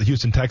they worry about the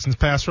Houston Texans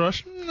pass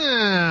rush?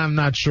 Nah, I'm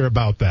not sure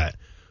about that.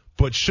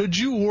 But should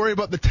you worry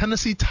about the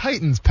Tennessee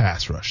Titans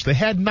pass rush? They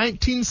had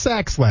 19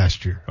 sacks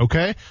last year,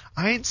 okay?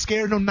 I ain't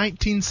scared of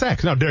 19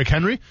 sacks. Now, Derrick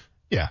Henry?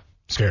 Yeah,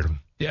 scared of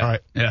him. Yeah. All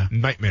right? Yeah.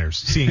 Nightmares,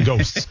 seeing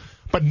ghosts.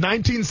 But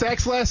 19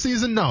 sacks last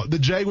season? No, the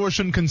Jaguars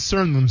shouldn't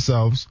concern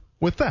themselves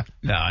with that.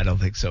 No, I don't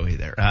think so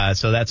either.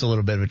 So that's a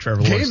little bit of a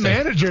Trevor Lawrence Game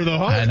manager, though,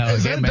 huh? I know.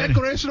 Is that a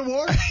declaration of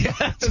war?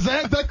 Is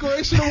that a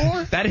declaration of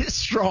war? That is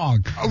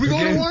strong. Are we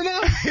going to war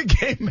now?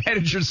 Game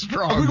manager's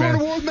strong. Are we man. going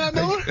to war with Matt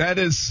Miller? That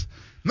is.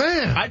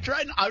 Man, I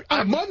tried.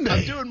 On Monday,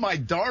 I'm doing my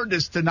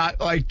darndest to not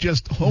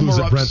just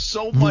homer up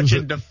so much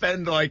and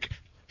defend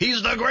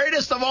he's the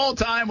greatest of all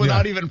time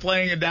without even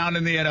playing it down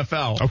in the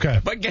NFL.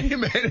 Okay, but game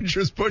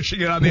manager's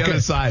pushing it on the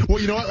other side. Well,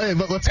 you know what? Hey,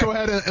 let's go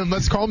ahead and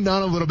let's calm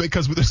down a little bit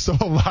because there's still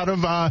a lot of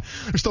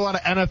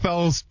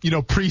NFL's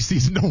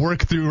preseason to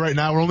work through right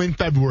now. We're only in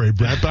February,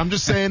 Brent. But I'm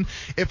just saying,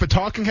 if a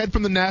talking head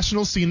from the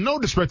national scene, no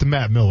disrespect to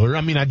Matt Miller,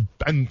 I mean I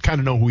kind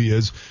of know who he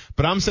is,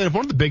 but I'm saying if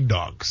one of the big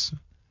dogs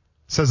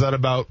says that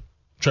about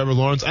Trevor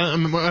Lawrence,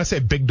 when I say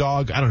big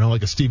dog, I don't know,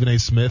 like a Stephen A.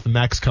 Smith,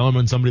 Max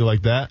Kellerman, somebody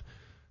like that,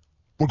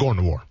 we're going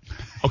to war.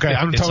 Okay,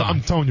 yeah, I'm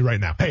telling you right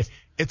now. Hey,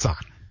 it's on.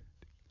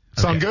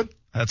 Sound good?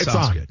 That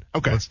sounds good.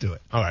 Okay. Let's do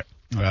it. All right.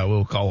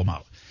 We'll call them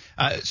out.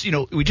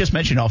 We just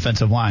mentioned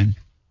offensive line.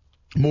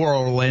 More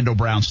Orlando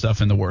Brown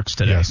stuff in the works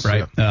today, yes,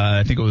 right? Yeah.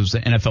 I think it was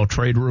the NFL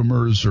trade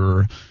rumors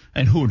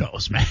and who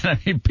knows, man. I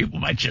mean, people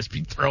might just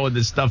be throwing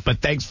this stuff, but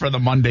thanks for the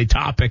Monday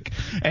topic.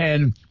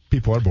 And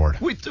people are bored.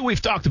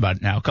 We've talked about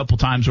it now a couple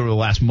times over the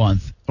last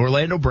month.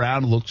 Orlando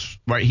Brown looks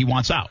right. He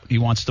wants out. He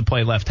wants to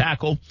play left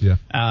tackle. Yeah.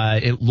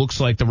 It looks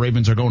like the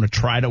Ravens are going to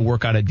try to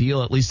work out a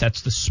deal. At least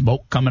that's the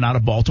smoke coming out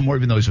of Baltimore,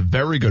 even though he's a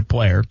very good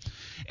player.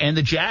 And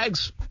the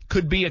Jags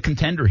could be a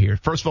contender here.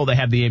 First of all, they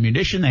have the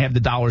ammunition. They have the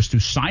dollars to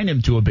sign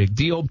him to a big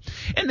deal.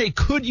 And they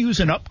could use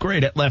an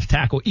upgrade at left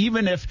tackle,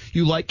 even if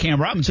you like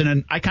Cam Robinson.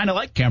 And I kind of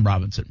like Cam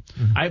Robinson.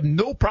 Mm-hmm. I have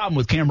no problem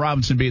with Cam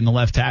Robinson being the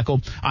left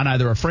tackle on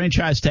either a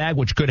franchise tag,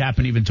 which could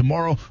happen even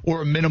tomorrow,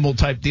 or a minimal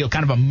type deal,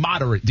 kind of a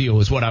moderate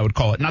deal is what I would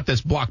call it, not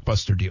this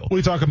blockbuster deal. What are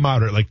you talking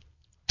moderate, like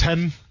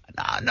 10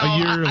 No, a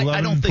year, 11,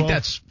 I don't 12? think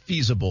that's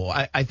feasible.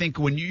 I think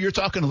when you're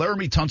talking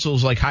Laramie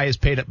Tunsil's like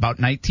highest paid at about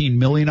 $19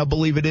 million, I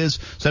believe it is.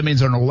 So that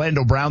means an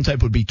Orlando Brown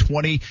type would be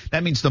 20.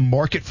 That means the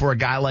market for a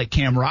guy like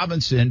Cam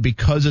Robinson,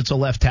 because it's a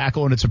left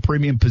tackle and it's a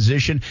premium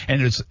position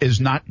and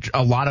is not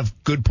a lot of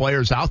good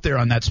players out there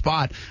on that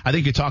spot. I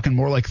think you're talking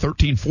more like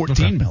 13,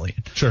 14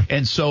 million. Sure.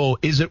 And so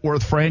is it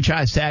worth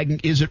franchise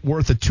tagging? Is it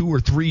worth a 2 or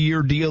 3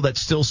 year deal that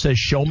still says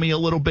show me a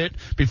little bit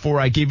before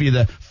I give you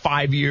the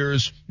 5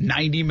 years,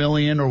 90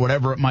 million or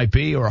whatever it might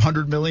be, or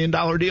 $100 million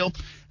deal?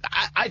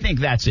 I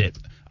think that's it.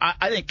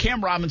 I think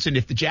Cam Robinson,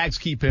 if the Jags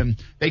keep him,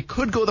 they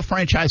could go the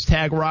franchise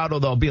tag route,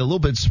 although I'll be a little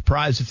bit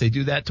surprised if they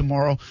do that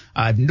tomorrow.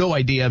 I have no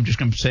idea. I'm just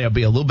going to say I'll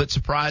be a little bit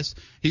surprised.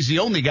 He's the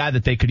only guy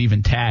that they could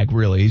even tag,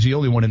 really. He's the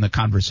only one in the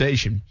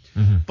conversation.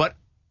 Mm-hmm. But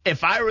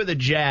if I were the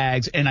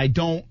Jags and I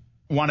don't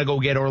want to go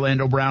get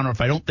Orlando Brown, or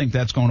if I don't think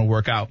that's going to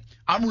work out,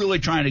 I'm really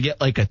trying to get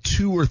like a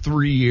 2 or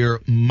 3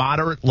 year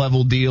moderate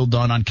level deal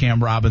done on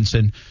Cam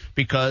Robinson,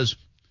 because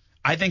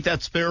I think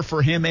that's fair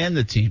for him and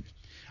the team.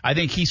 I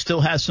think he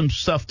still has some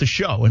stuff to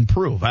show and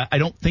prove. I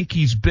don't think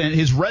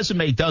his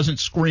resume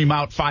doesn't scream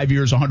out 5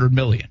 years, $100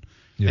 million.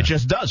 Yeah. It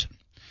just doesn't.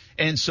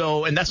 And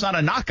that's not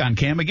a knock on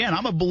Cam. Again,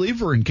 I'm a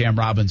believer in Cam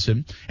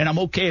Robinson, and I'm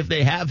okay if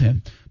they have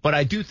him. But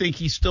I do think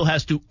he still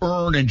has to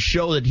earn and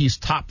show that he's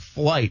top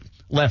flight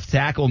left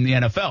tackle in the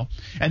NFL.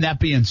 And that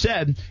being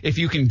said, if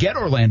you can get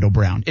Orlando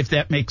Brown, if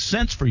that makes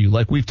sense for you,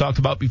 like we've talked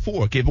about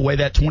before, give away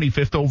that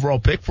 25th overall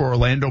pick for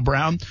Orlando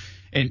Brown,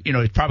 and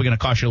it's probably going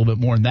to cost you a little bit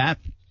more than that.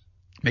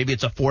 Maybe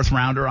it's a 4th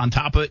rounder on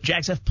top of it.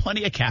 Jags have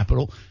plenty of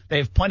capital. They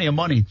have plenty of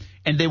money,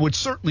 and they would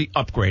certainly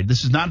upgrade.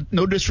 This is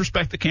no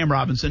disrespect to Cam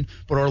Robinson,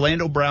 but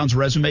Orlando Brown's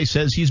resume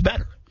says he's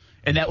better,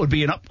 and that would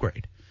be an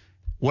upgrade.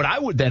 What I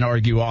would then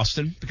argue,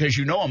 Austin, because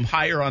I'm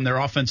higher on their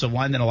offensive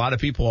line than a lot of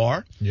people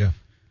are. Yeah.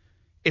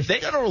 If they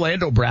got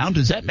Orlando Brown,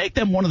 does that make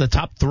them one of the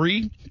top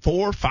 3,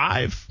 4,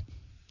 5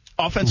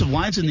 offensive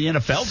lines in the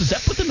NFL? Does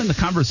that put them in the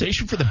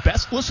conversation for the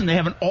best? Listen, they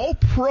have an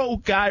all-pro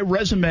guy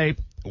resume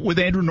with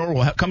Andrew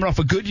Norwell coming off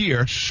a good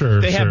year.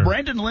 Sure. They have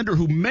Brandon Linder,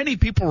 who many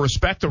people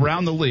respect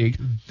around the league.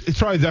 It's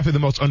probably definitely the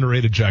most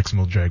underrated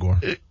Jacksonville Jaguar.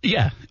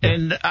 Yeah.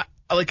 And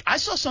I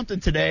saw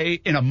something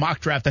today in a mock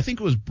draft. I think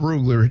it was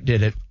Brugler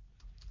did it.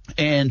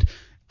 And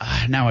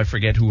now I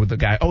forget who the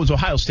guy. Oh, it was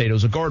Ohio State. It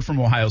was a guard from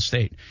Ohio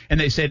State. And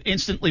they said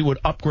instantly would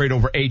upgrade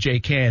over A.J.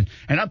 Cann.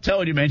 And I'm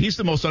telling you, man, he's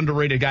the most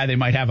underrated guy they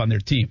might have on their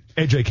team.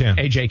 A.J. Cann.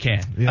 A.J.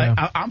 Cann.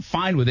 Yeah. I'm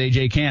fine with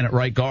A.J. Cann at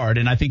right guard,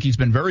 and I think he's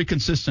been very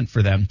consistent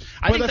for them.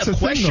 I think the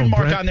question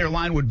mark on their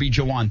line would be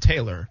Jawan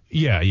Taylor.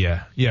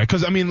 Yeah.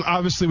 Because, I mean,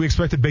 obviously we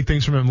expected big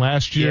things from him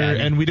last year,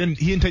 and he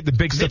didn't take the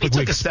big step like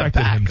we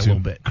expected him to. A little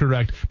bit.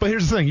 Correct. But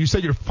here's the thing. You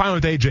said you're fine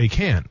with A.J.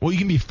 Cann. Well, you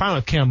can be fine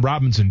with Cam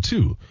Robinson,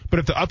 too. But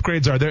if the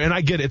upgrades are there, and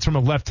I get it's from a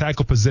left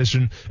tackle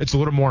position, it's a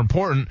little more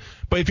important.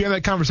 But if you have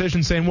that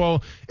conversation saying,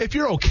 well, if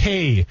you're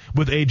okay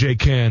with A.J.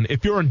 Cann,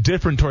 if you're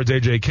indifferent towards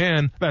A.J.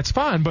 Cann, that's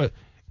fine. But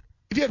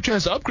if you have a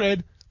chance to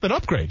upgrade, then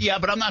upgrade. Yeah,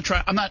 but I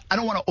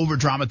don't want to over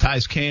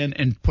dramatize Cann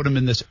and put him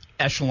in this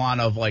echelon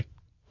of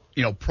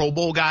Pro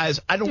Bowl guys.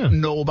 I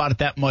don't know about it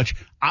that much.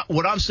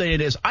 What I'm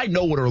saying is I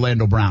know what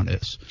Orlando Brown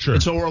is. Sure.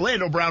 And so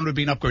Orlando Brown would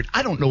be an upgrade.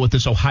 I don't know what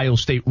this Ohio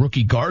State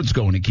rookie guard's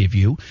going to give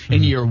you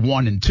in year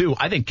 1 and 2.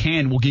 I think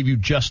Cann will give you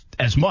just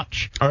as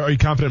much. Are you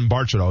confident in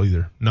Barch at all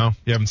either? No?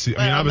 You haven't seen.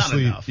 I mean,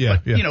 obviously, not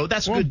enough, but,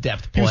 that's good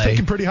depth play. He was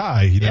taken pretty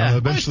high.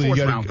 Eventually you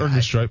got to earn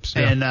the stripes.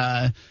 Yeah.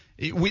 And,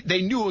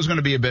 they knew it was going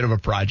to be a bit of a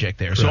project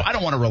there. So I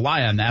don't want to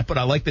rely on that, but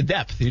I like the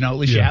depth. At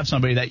least you have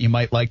somebody that you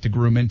might like to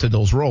groom into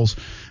those roles.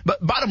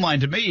 But bottom line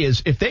to me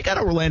is if they got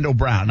Orlando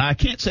Brown, now I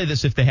can't say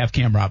this if they have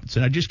Cam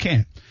Robinson. I just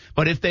can't.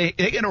 But if they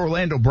get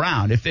Orlando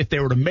Brown, if they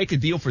were to make a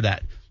deal for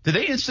that, do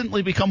they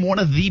instantly become one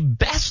of the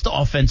best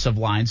offensive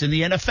lines in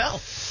the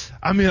NFL?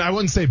 I mean, I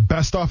wouldn't say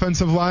best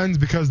offensive lines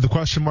because the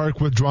question mark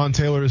with Jawan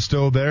Taylor is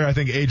still there. I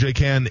think A.J.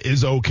 Cann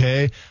is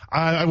okay.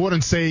 I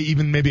wouldn't say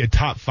even maybe a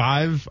top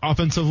 5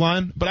 offensive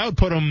line, but I would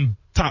put him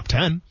top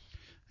 10.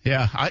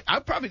 Yeah,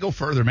 I'd probably go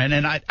further, man.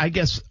 And I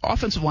guess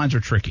offensive lines are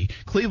tricky.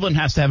 Cleveland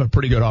has to have a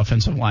pretty good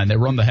offensive line. They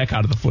run the heck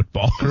out of the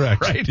football.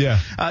 Correct. Right? Yeah.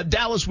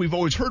 Dallas, we've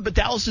always heard, but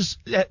Dallas has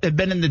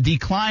been in the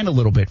decline a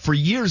little bit. For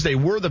years, they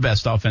were the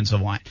best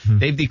offensive line.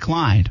 They've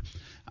declined.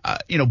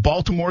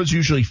 Baltimore's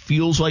usually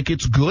feels like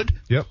it's good.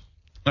 Yep.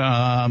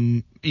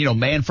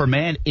 Man for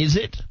man, is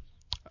it?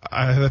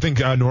 I think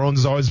New Orleans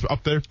is always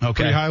up there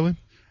pretty highly.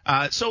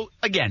 So,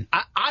 again,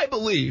 I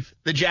believe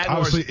the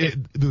Jaguars.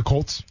 Obviously, the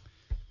Colts.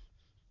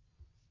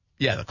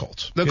 Yeah, the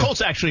Colts. The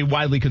Colts actually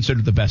widely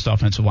considered the best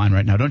offensive line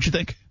right now, don't you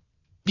think?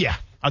 Yeah,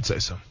 I'd say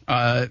so.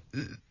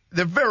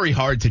 They're very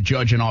hard to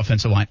judge an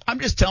offensive line. I'm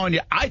just telling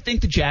you, I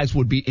think the Jags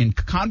would be in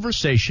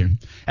conversation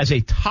as a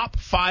top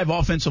 5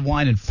 offensive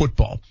line in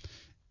football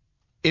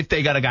if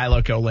they got a guy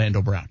like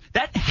Orlando Brown.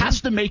 That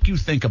has to make you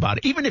think about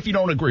it. Even if you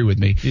don't agree with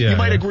me, you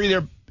might agree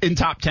they're in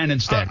top 10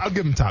 instead. I'll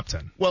give them top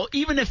 10. Well,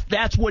 even if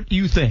that's what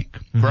you think,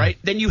 right,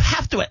 then you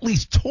have to at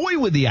least toy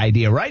with the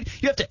idea, right?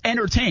 You have to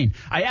entertain.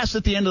 I asked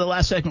at the end of the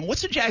last segment,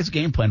 what's the Jags'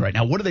 game plan right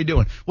now? What are they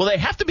doing? Well, they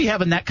have to be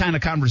having that kind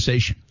of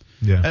conversation.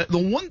 Yeah. The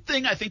one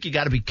thing I think you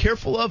got to be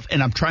careful of,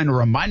 and I'm trying to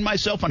remind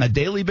myself on a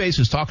daily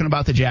basis talking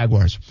about the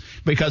Jaguars,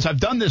 because I've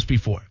done this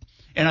before,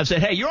 and I've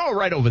said, hey, you're all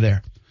right over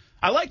there.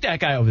 I like that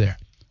guy over there.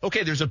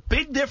 Okay, there's a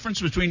big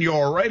difference between you're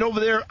all right over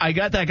there, I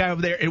got that guy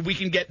over there, and we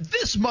can get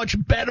this much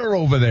better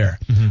over there.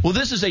 Well,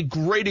 this is a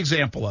great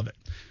example of it.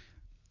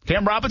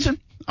 Cam Robinson,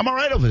 I'm all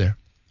right over there.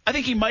 I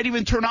think he might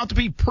even turn out to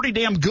be pretty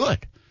damn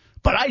good.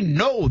 But I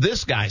know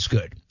this guy's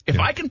good. If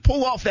I can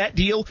pull off that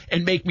deal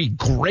and make me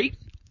great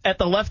at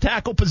the left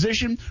tackle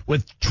position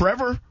with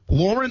Trevor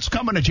Lawrence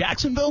coming to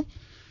Jacksonville,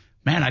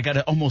 man, I got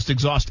to almost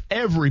exhaust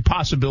every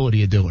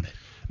possibility of doing it.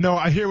 No,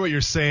 I hear what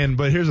you're saying,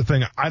 but here's the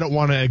thing. I don't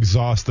want to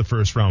exhaust the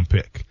first-round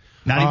pick.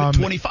 Not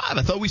even 25.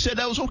 I thought we said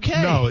that was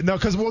okay. No,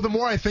 because, the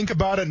more I think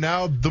about it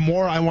now, the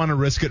more I want to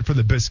risk it for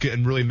the biscuit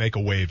and really make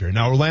a wave here.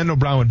 Now, Orlando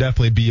Brown would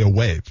definitely be a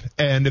wave.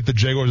 And if the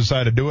Jaguars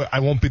decide to do it,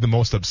 I won't be the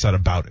most upset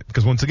about it.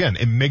 Because, once again,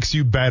 it makes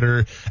you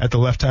better at the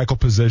left tackle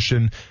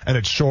position, and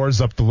it shores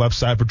up the left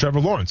side for Trevor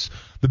Lawrence.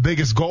 The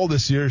biggest goal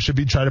this year should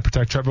be try to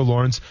protect Trevor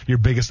Lawrence, your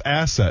biggest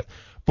asset.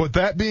 But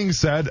that being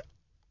said,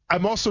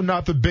 I'm also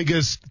not the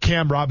biggest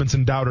Cam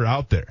Robinson doubter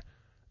out there.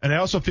 And I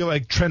also feel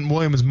like Trent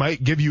Williams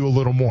might give you a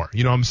little more.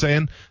 You know what I'm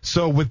saying?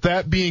 So with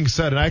that being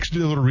said, and I actually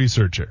did a little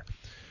research here.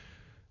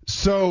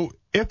 So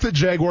if the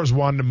Jaguars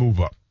wanted to move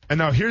up, and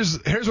now here's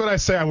what I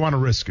say I want to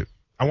risk it.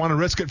 I want to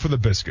risk it for the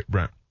biscuit,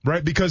 Brent,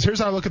 right? Because here's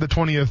how I look at the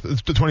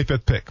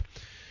 25th pick.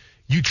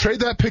 You trade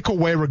that pick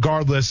away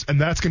regardless,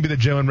 and that's going to be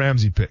the Jalen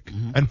Ramsey pick.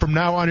 And from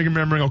now on, you're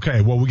remembering, okay,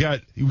 well, we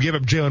gave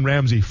up Jalen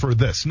Ramsey for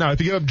this. Now, if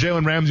you give up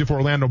Jalen Ramsey for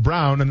Orlando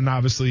Brown, and then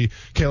obviously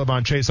Caleb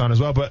on Chase on as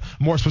well, but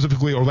more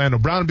specifically Orlando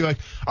Brown, would be like,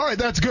 all right,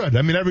 that's good.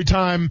 I mean, every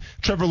time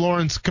Trevor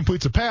Lawrence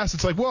completes a pass,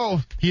 it's like,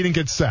 well, he didn't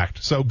get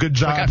sacked, so good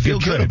job. I feel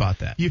good about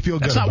that. You feel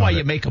good about it. That's not why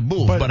you make a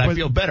move, but I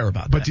feel better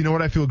about that. But do you know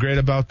what I feel great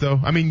about, though?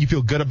 I mean, you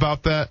feel good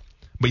about that,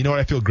 but you know what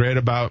I feel great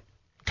about?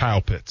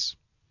 Kyle Pitts.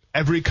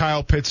 Every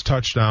Kyle Pitts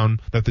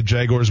touchdown that the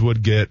Jaguars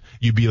would get,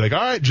 you'd be like, all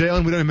right,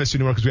 Jalen, we don't even miss you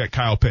anymore because we got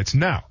Kyle Pitts.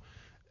 Now,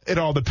 it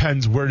all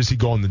depends where does he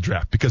go in the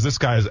draft because this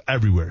guy is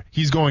everywhere.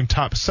 He's going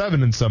top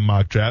 7 in some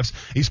mock drafts.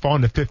 He's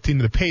falling to 15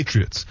 to the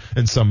Patriots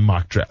in some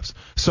mock drafts.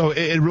 So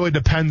it really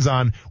depends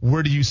on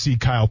where do you see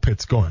Kyle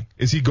Pitts going.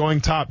 Is he going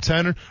top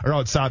 10 or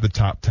outside the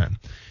top 10?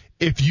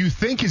 if you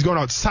think he's going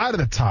outside of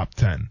the top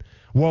 10,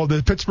 well,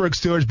 the Pittsburgh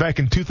Steelers back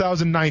in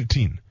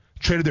 2019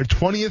 traded their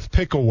 20th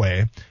pick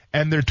away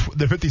and their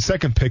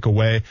 52nd pick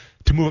away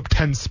to move up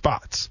 10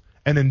 spots.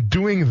 And in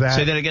doing that...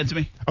 Say that again to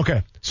me.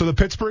 Okay, so the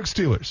Pittsburgh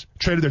Steelers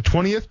traded their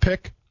 20th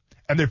pick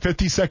and their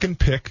 52nd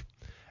pick,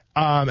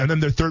 and then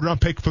their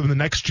third-round pick for the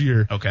next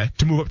year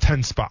to move up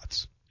 10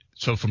 spots.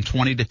 So from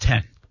 20 to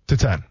 10. To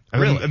 10.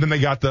 And, really? And then they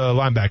got the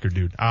linebacker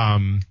dude.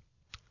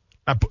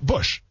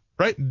 Bush,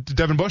 right?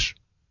 Devin Bush?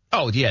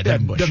 Oh, yeah,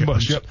 Devin Bush. Devin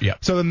Bush,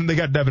 yep. So then they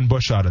got Devin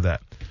Bush out of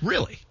that.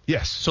 Really?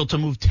 Yes. So to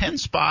move 10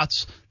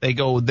 spots, they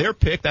go their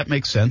pick. That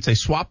makes sense. They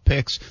swap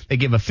picks. They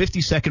give a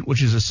 52nd,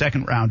 which is a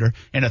second rounder,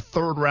 and a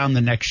third round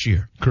the next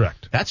year.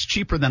 Correct. That's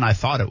cheaper than I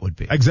thought it would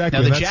be. Exactly.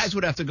 Now, the Jags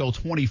would have to go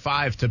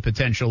 25 to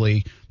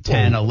potentially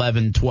 10,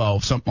 11,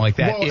 12, something like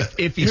that,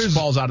 if he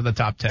falls out of the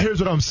top 10.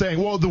 Here's what I'm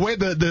saying. Well, the way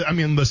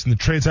listen, the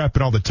trades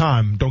happen all the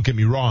time. Don't get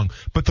me wrong.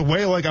 But the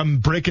way, I'm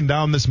breaking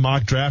down this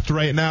mock draft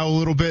right now a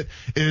little bit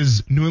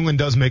is New England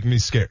does make me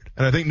scared.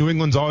 And I think New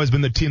England's always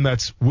been the team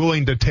that's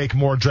willing to take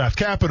more draft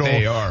capital.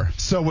 They are.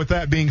 So with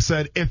that being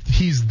said, if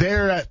he's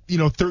there at,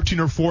 13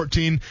 or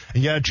 14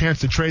 and you had a chance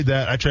to trade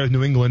that, I trade with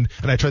New England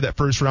and I trade that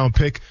first round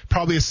pick,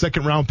 probably a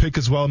second round pick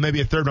as well, maybe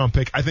a third round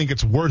pick. I think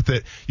it's worth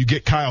it. You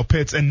get Kyle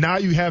Pitts and now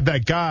you have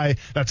that guy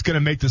that's going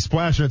to make the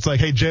splash. And it's like,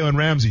 hey, Jalen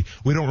Ramsey,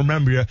 we don't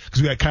remember you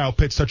because we got Kyle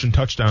Pitts catching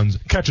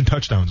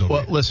touchdowns over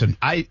Well, listen,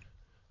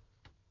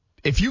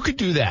 if you could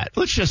do that,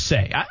 let's just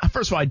say,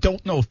 first of all, I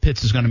don't know if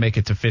Pitts is going to make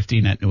it to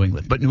 15 at New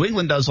England, but New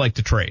England does like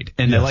to trade,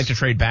 and they like to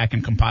trade back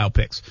and compile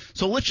picks.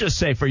 So let's just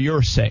say, for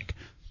your sake,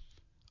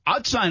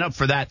 I'd sign up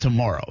for that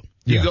tomorrow.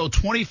 You go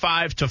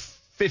 25 to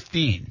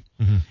 15,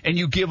 and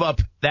you give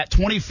up that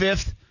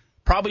 25th,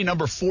 probably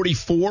number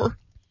 44,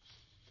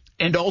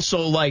 and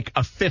also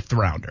a fifth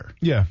rounder.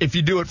 Yeah. If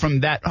you do it from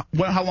that,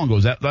 how long ago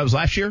was that? That was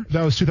last year?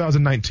 That was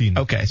 2019.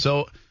 Okay,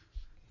 so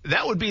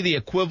that would be the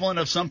equivalent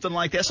of something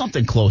like that,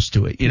 something close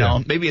to it. You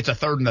know, maybe it's a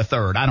third and a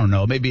third. I don't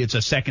know. Maybe it's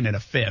a second and a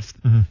fifth.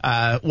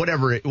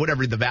 Whatever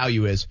the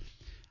value is.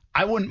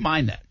 I wouldn't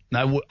mind that.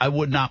 I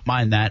would not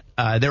mind that.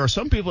 There are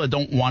some people that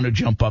don't want to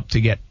jump up to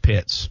get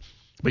Pitts.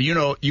 But,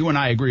 you and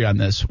I agree on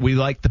this. We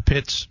like the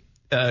Pitts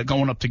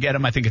going up to get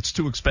him. I think it's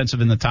too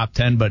expensive in the top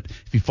 10, but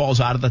if he falls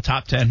out of the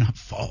top 10,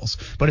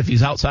 but if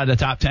he's outside the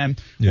top 10,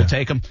 we'll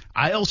take him.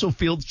 I also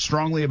feel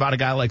strongly about a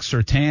guy like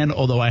Surtain,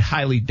 although I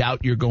highly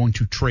doubt you're going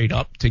to trade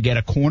up to get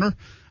a corner.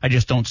 I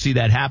just don't see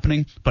that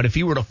happening. But if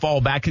he were to fall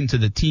back into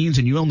the teens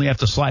and you only have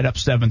to slide up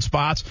 7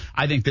 spots,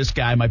 I think this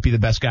guy might be the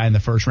best guy in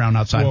the first round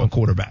outside of a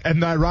quarterback.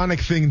 And the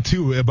ironic thing,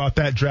 too, about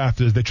that draft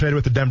is they traded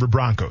with the Denver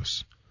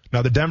Broncos.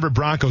 Now, the Denver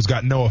Broncos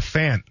got Noah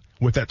Fant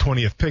with that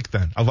 20th pick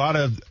then. A lot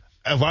of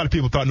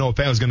people thought Noah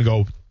Fant was going to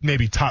go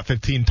maybe top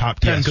 15, top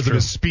 10 because of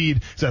his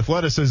speed, his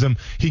athleticism.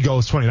 He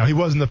goes 20. Now, he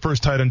wasn't the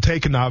first tight end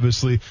taken,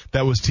 obviously.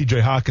 That was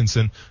T.J.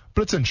 Hawkinson.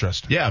 But it's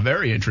interesting. Yeah,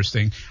 very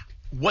interesting.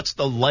 What's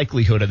the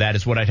likelihood of that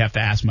is what I'd have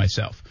to ask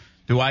myself.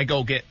 Do I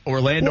go get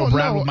Orlando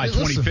Brown with my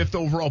 25th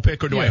overall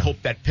pick, or do I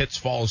hope that Pitts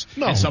falls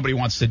and somebody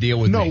wants to deal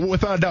with me? No,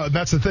 without a doubt.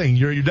 That's the thing.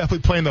 You're definitely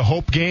playing the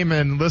hope game,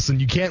 and listen,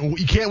 you can't win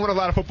a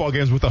lot of football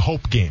games with a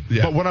hope game.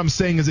 Yeah. But what I'm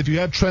saying is if you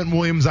have Trent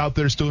Williams out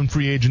there still in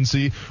free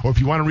agency, or if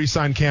you want to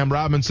re-sign Cam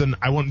Robinson,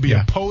 I wouldn't be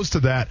opposed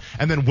to that,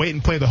 and then wait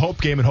and play the hope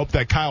game and hope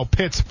that Kyle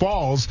Pitts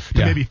falls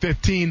to maybe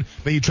 15,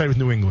 then you trade with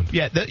New England.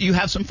 Yeah, you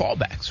have some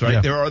fallbacks, right?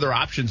 Yeah. There are other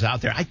options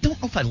out there. I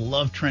don't know if I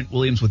love Trent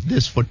Williams with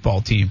this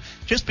football team,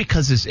 just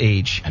because his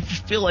age. I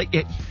just feel like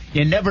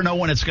you never know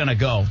when it's going to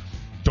go.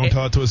 Don't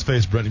tell it to his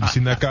face, Brent. Have you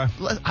seen that guy?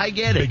 I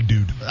get it. Big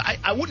dude.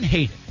 I wouldn't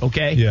hate it,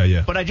 okay?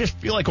 Yeah. But I just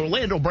feel like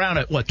Orlando Brown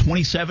at,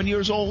 27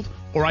 years old?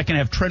 Or I can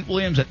have Trent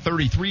Williams at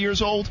 33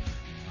 years old?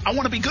 I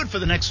want to be good for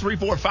the next 3,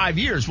 4, 5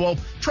 years. Well,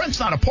 Trent's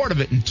not a part of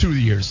it in 2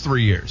 years,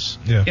 3 years.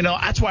 Yeah.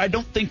 That's why I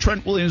don't think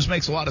Trent Williams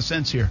makes a lot of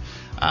sense here.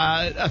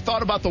 I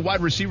thought about the wide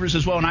receivers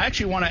as well, and I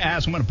actually want to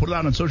ask, I'm going to put it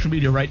out on social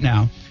media right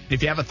now.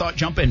 If you have a thought,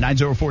 jump in,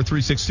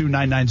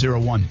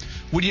 904-362-9901.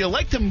 Would you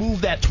like to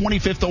move that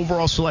 25th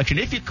overall selection,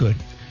 if you could,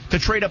 to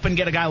trade up and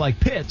get a guy like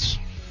Pitts?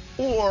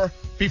 Or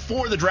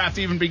before the draft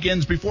even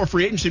begins, before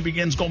free agency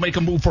begins, go make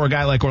a move for a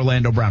guy like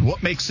Orlando Brown?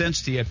 What makes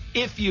sense to you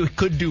if you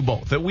could do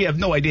both? We have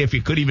no idea if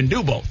you could even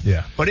do both.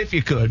 Yeah. But if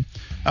you could,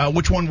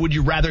 which one would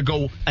you rather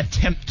go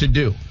attempt to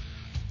do?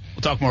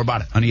 We'll talk more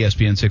about it on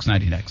ESPN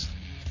 690 next.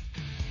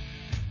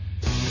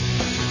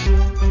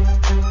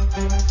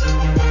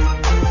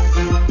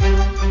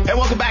 Hey,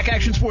 welcome back.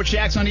 Action Sports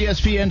Jax on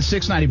ESPN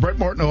 690. Brent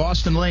Martin,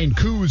 Austin Lane,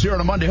 Coos here on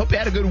a Monday. Hope you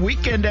had a good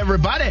weekend,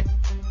 everybody.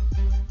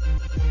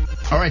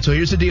 All right, so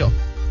here's the deal.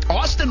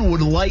 Austin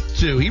would like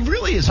to. He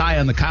really is high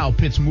on the Kyle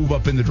Pitts move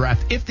up in the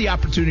draft if the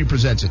opportunity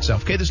presents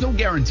itself. Okay, there's no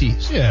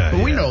guarantees. Yeah,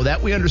 but we know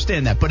that. We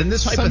understand that. But in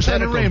this hypothetical,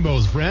 sunshine and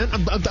rainbows, Brent.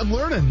 I'm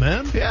learning,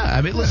 man. Yeah,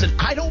 I mean, listen,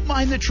 I don't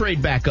mind the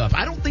trade back up.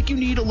 I don't think you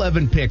need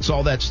 11 picks,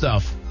 all that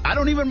stuff. I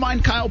don't even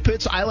mind Kyle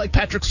Pitts. I like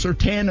Patrick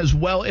Surtain as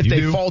well if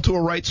they fall to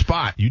a right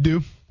spot. You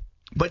do.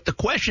 But the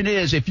question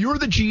is, if you're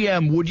the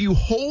GM, would you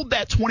hold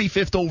that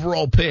 25th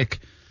overall pick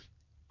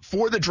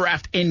for the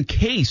draft in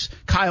case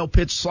Kyle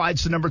Pitts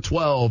slides to number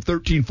 12,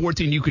 13,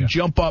 14, you could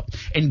jump up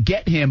and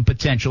get him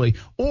potentially?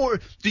 Or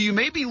do you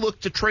maybe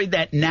look to trade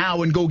that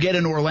now and go get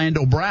an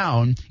Orlando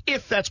Brown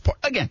if that's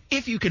again,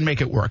 if you can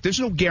make it work? There's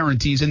no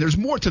guarantees, and there's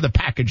more to the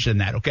package than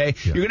that, okay?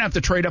 Yeah. You're going to have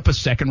to trade up a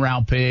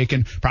second-round pick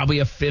and probably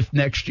a fifth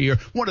next year.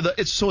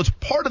 So it's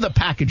part of the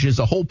package is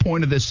the whole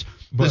point of this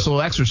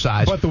little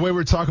exercise. But the way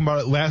we're talking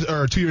about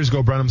it 2 years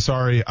ago, Brent, I'm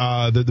sorry,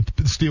 the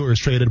Steelers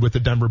traded with the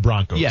Denver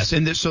Broncos. Yes,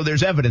 and so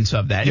there's evidence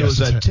of that. Yes.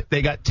 It was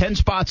they got 10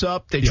 spots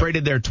up. They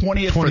traded their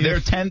 20th for their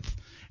 10th.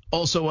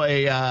 Also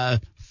a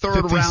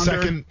third rounder.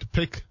 Second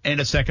pick. And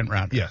a second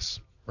rounder. Yes.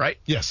 Right?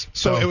 Yes.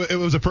 So it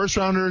was a first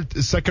rounder,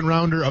 second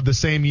rounder of the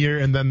same year,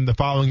 and then the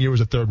following year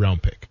was a third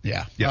round pick.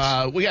 Yeah.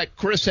 Yes. We got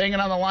Chris hanging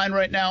on the line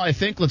right now, I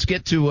think. Let's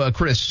get to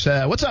Chris.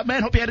 What's up,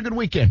 man? Hope you had a good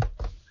weekend.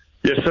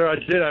 Yes, sir, I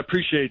did. I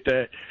appreciate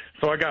that.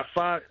 So I got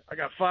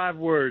five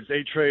words,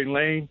 A-Train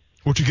Lane.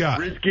 What you got?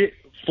 Risk it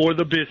for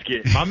the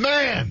biscuit. My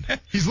man.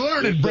 He's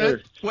learning, Yes,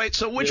 Brent. Wait,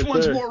 so which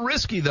one's more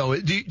risky, though?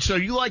 So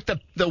you like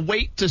the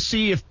wait to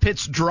see if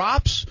Pitts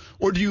drops,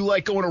 or do you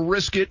like going to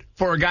risk it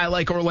for a guy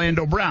like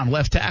Orlando Brown,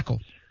 left tackle?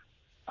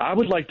 I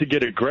would like to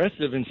get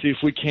aggressive and see if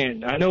we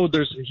can. I know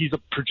he's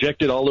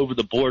projected all over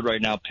the board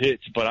right now,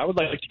 Pitts, but I would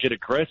like to get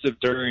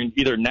aggressive during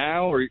either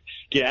now or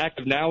get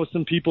active now with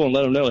some people and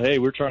let them know, hey,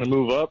 we're trying to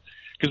move up.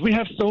 Because we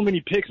have so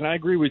many picks, and I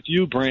agree with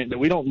you, Brent, that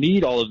we don't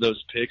need all of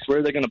those picks. Where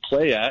are they going to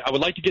play at? I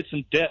would like to get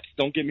some depth,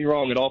 don't get me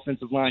wrong, at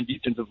offensive line,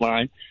 defensive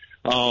line.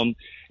 And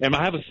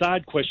I have a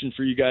side question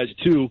for you guys,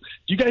 too. Do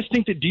you guys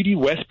think that D.D.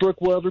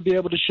 Westbrook will ever be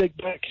able to shake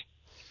back?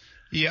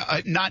 Yeah,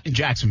 not in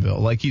Jacksonville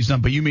like he's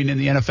done, but you mean in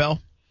the NFL?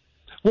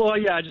 Well,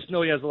 yeah, I just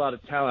know he has a lot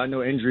of talent. I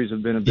know injuries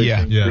have been a big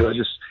thing, too. I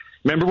just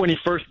remember when he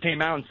first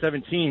came out in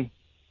 2017.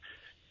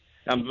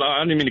 I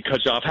don't even mean to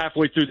cut you off.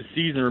 Halfway through the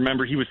season,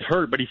 remember, he was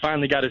hurt, but he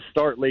finally got his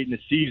start late in the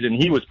season.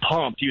 He was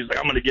pumped. He was like,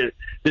 I'm going to get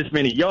this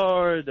many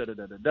yards,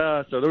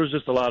 da-da-da-da-da. So there was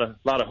just a lot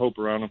of hope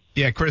around him.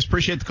 Yeah, Chris,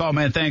 appreciate the call,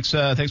 man. Thanks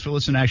for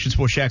listening to Action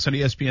Sports Shacks on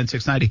ESPN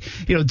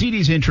 690.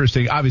 Didi's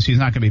interesting. Obviously, he's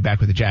not going to be back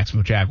with the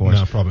Jacksonville Jaguars.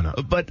 No, probably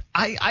not. But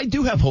I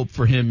do have hope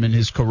for him in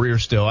his career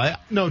still. I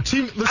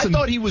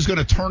thought he was going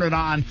to turn it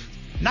on.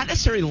 Not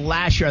necessarily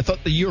last year. I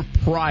thought the year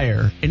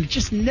prior, and it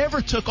just never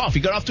took off. He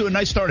got off to a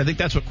nice start. I think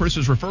that's what Chris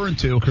was referring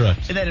to.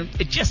 Correct. And then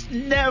it just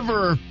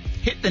never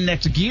hit the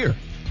next gear.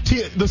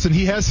 Listen,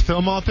 he has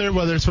film out there,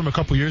 whether it's from a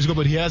couple years ago,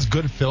 but he has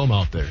good film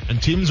out there. And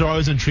teams are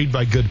always intrigued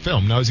by good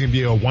film. Now, is he going to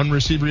be a one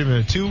receiver, even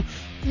a two?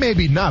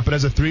 Maybe not, but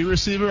as a three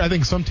receiver, I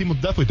think some team will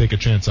definitely take a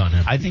chance on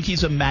him. I think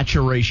he's a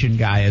maturation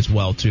guy as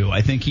well, too.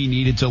 I think he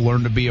needed to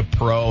learn to be a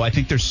pro. I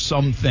think there's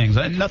some things,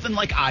 nothing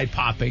like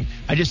eye-popping.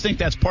 I just think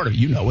that's part of it.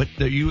 You know it.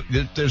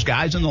 There's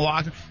guys in the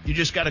locker. You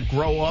just got to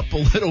grow up a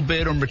little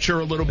bit or mature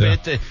a little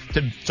bit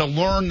to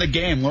learn the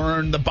game,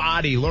 learn the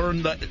body,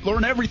 learn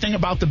everything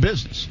about the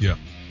business. Yeah.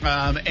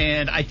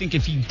 And I think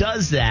if he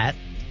does that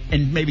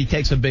and maybe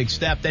takes a big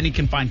step, then he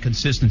can find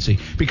consistency.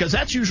 Because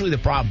that's usually the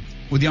problem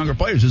with younger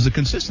players is the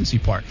consistency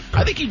part. Correct.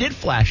 I think he did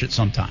flash it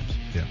sometimes.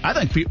 Yeah. I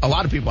think a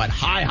lot of people had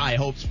high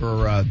hopes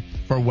for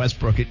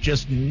Westbrook. It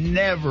just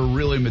never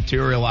really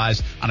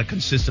materialized on a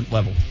consistent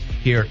level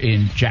here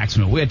in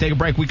Jacksonville. We got to take a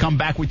break. We come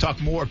back. We talk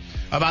more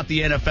about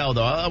the NFL,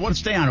 though. I want to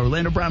stay on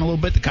Orlando Brown a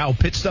little bit, the Kyle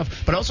Pitts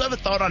stuff, but I also have a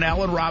thought on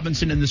Allen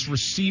Robinson and this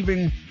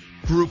receiving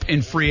group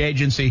in free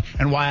agency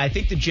and why I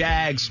think the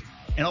Jags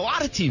and a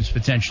lot of teams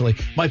potentially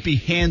might be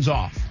hands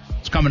off.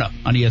 It's coming up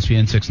on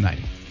ESPN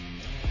 690.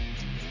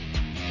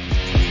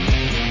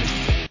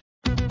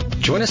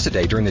 Join us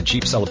today during the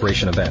Jeep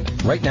Celebration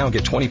event. Right now,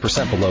 get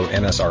 20% below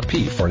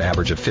MSRP for an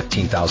average of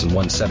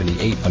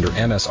 $15,178 under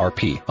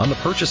MSRP on the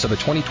purchase of a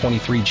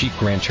 2023 Jeep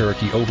Grand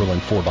Cherokee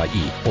Overland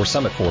 4xE or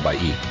Summit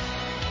 4xE.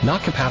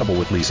 Not compatible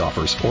with lease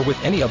offers or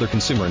with any other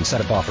consumer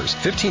incentive offers.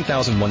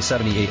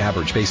 $15,178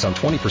 average based on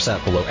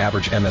 20% below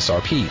average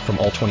MSRP from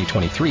all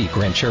 2023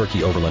 Grand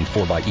Cherokee Overland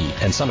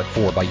 4xE and Summit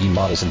 4xE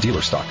models in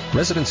dealer stock.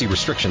 Residency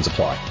restrictions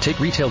apply. Take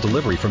retail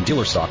delivery from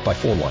dealer stock by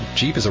 4/1.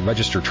 Jeep is a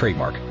registered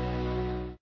trademark.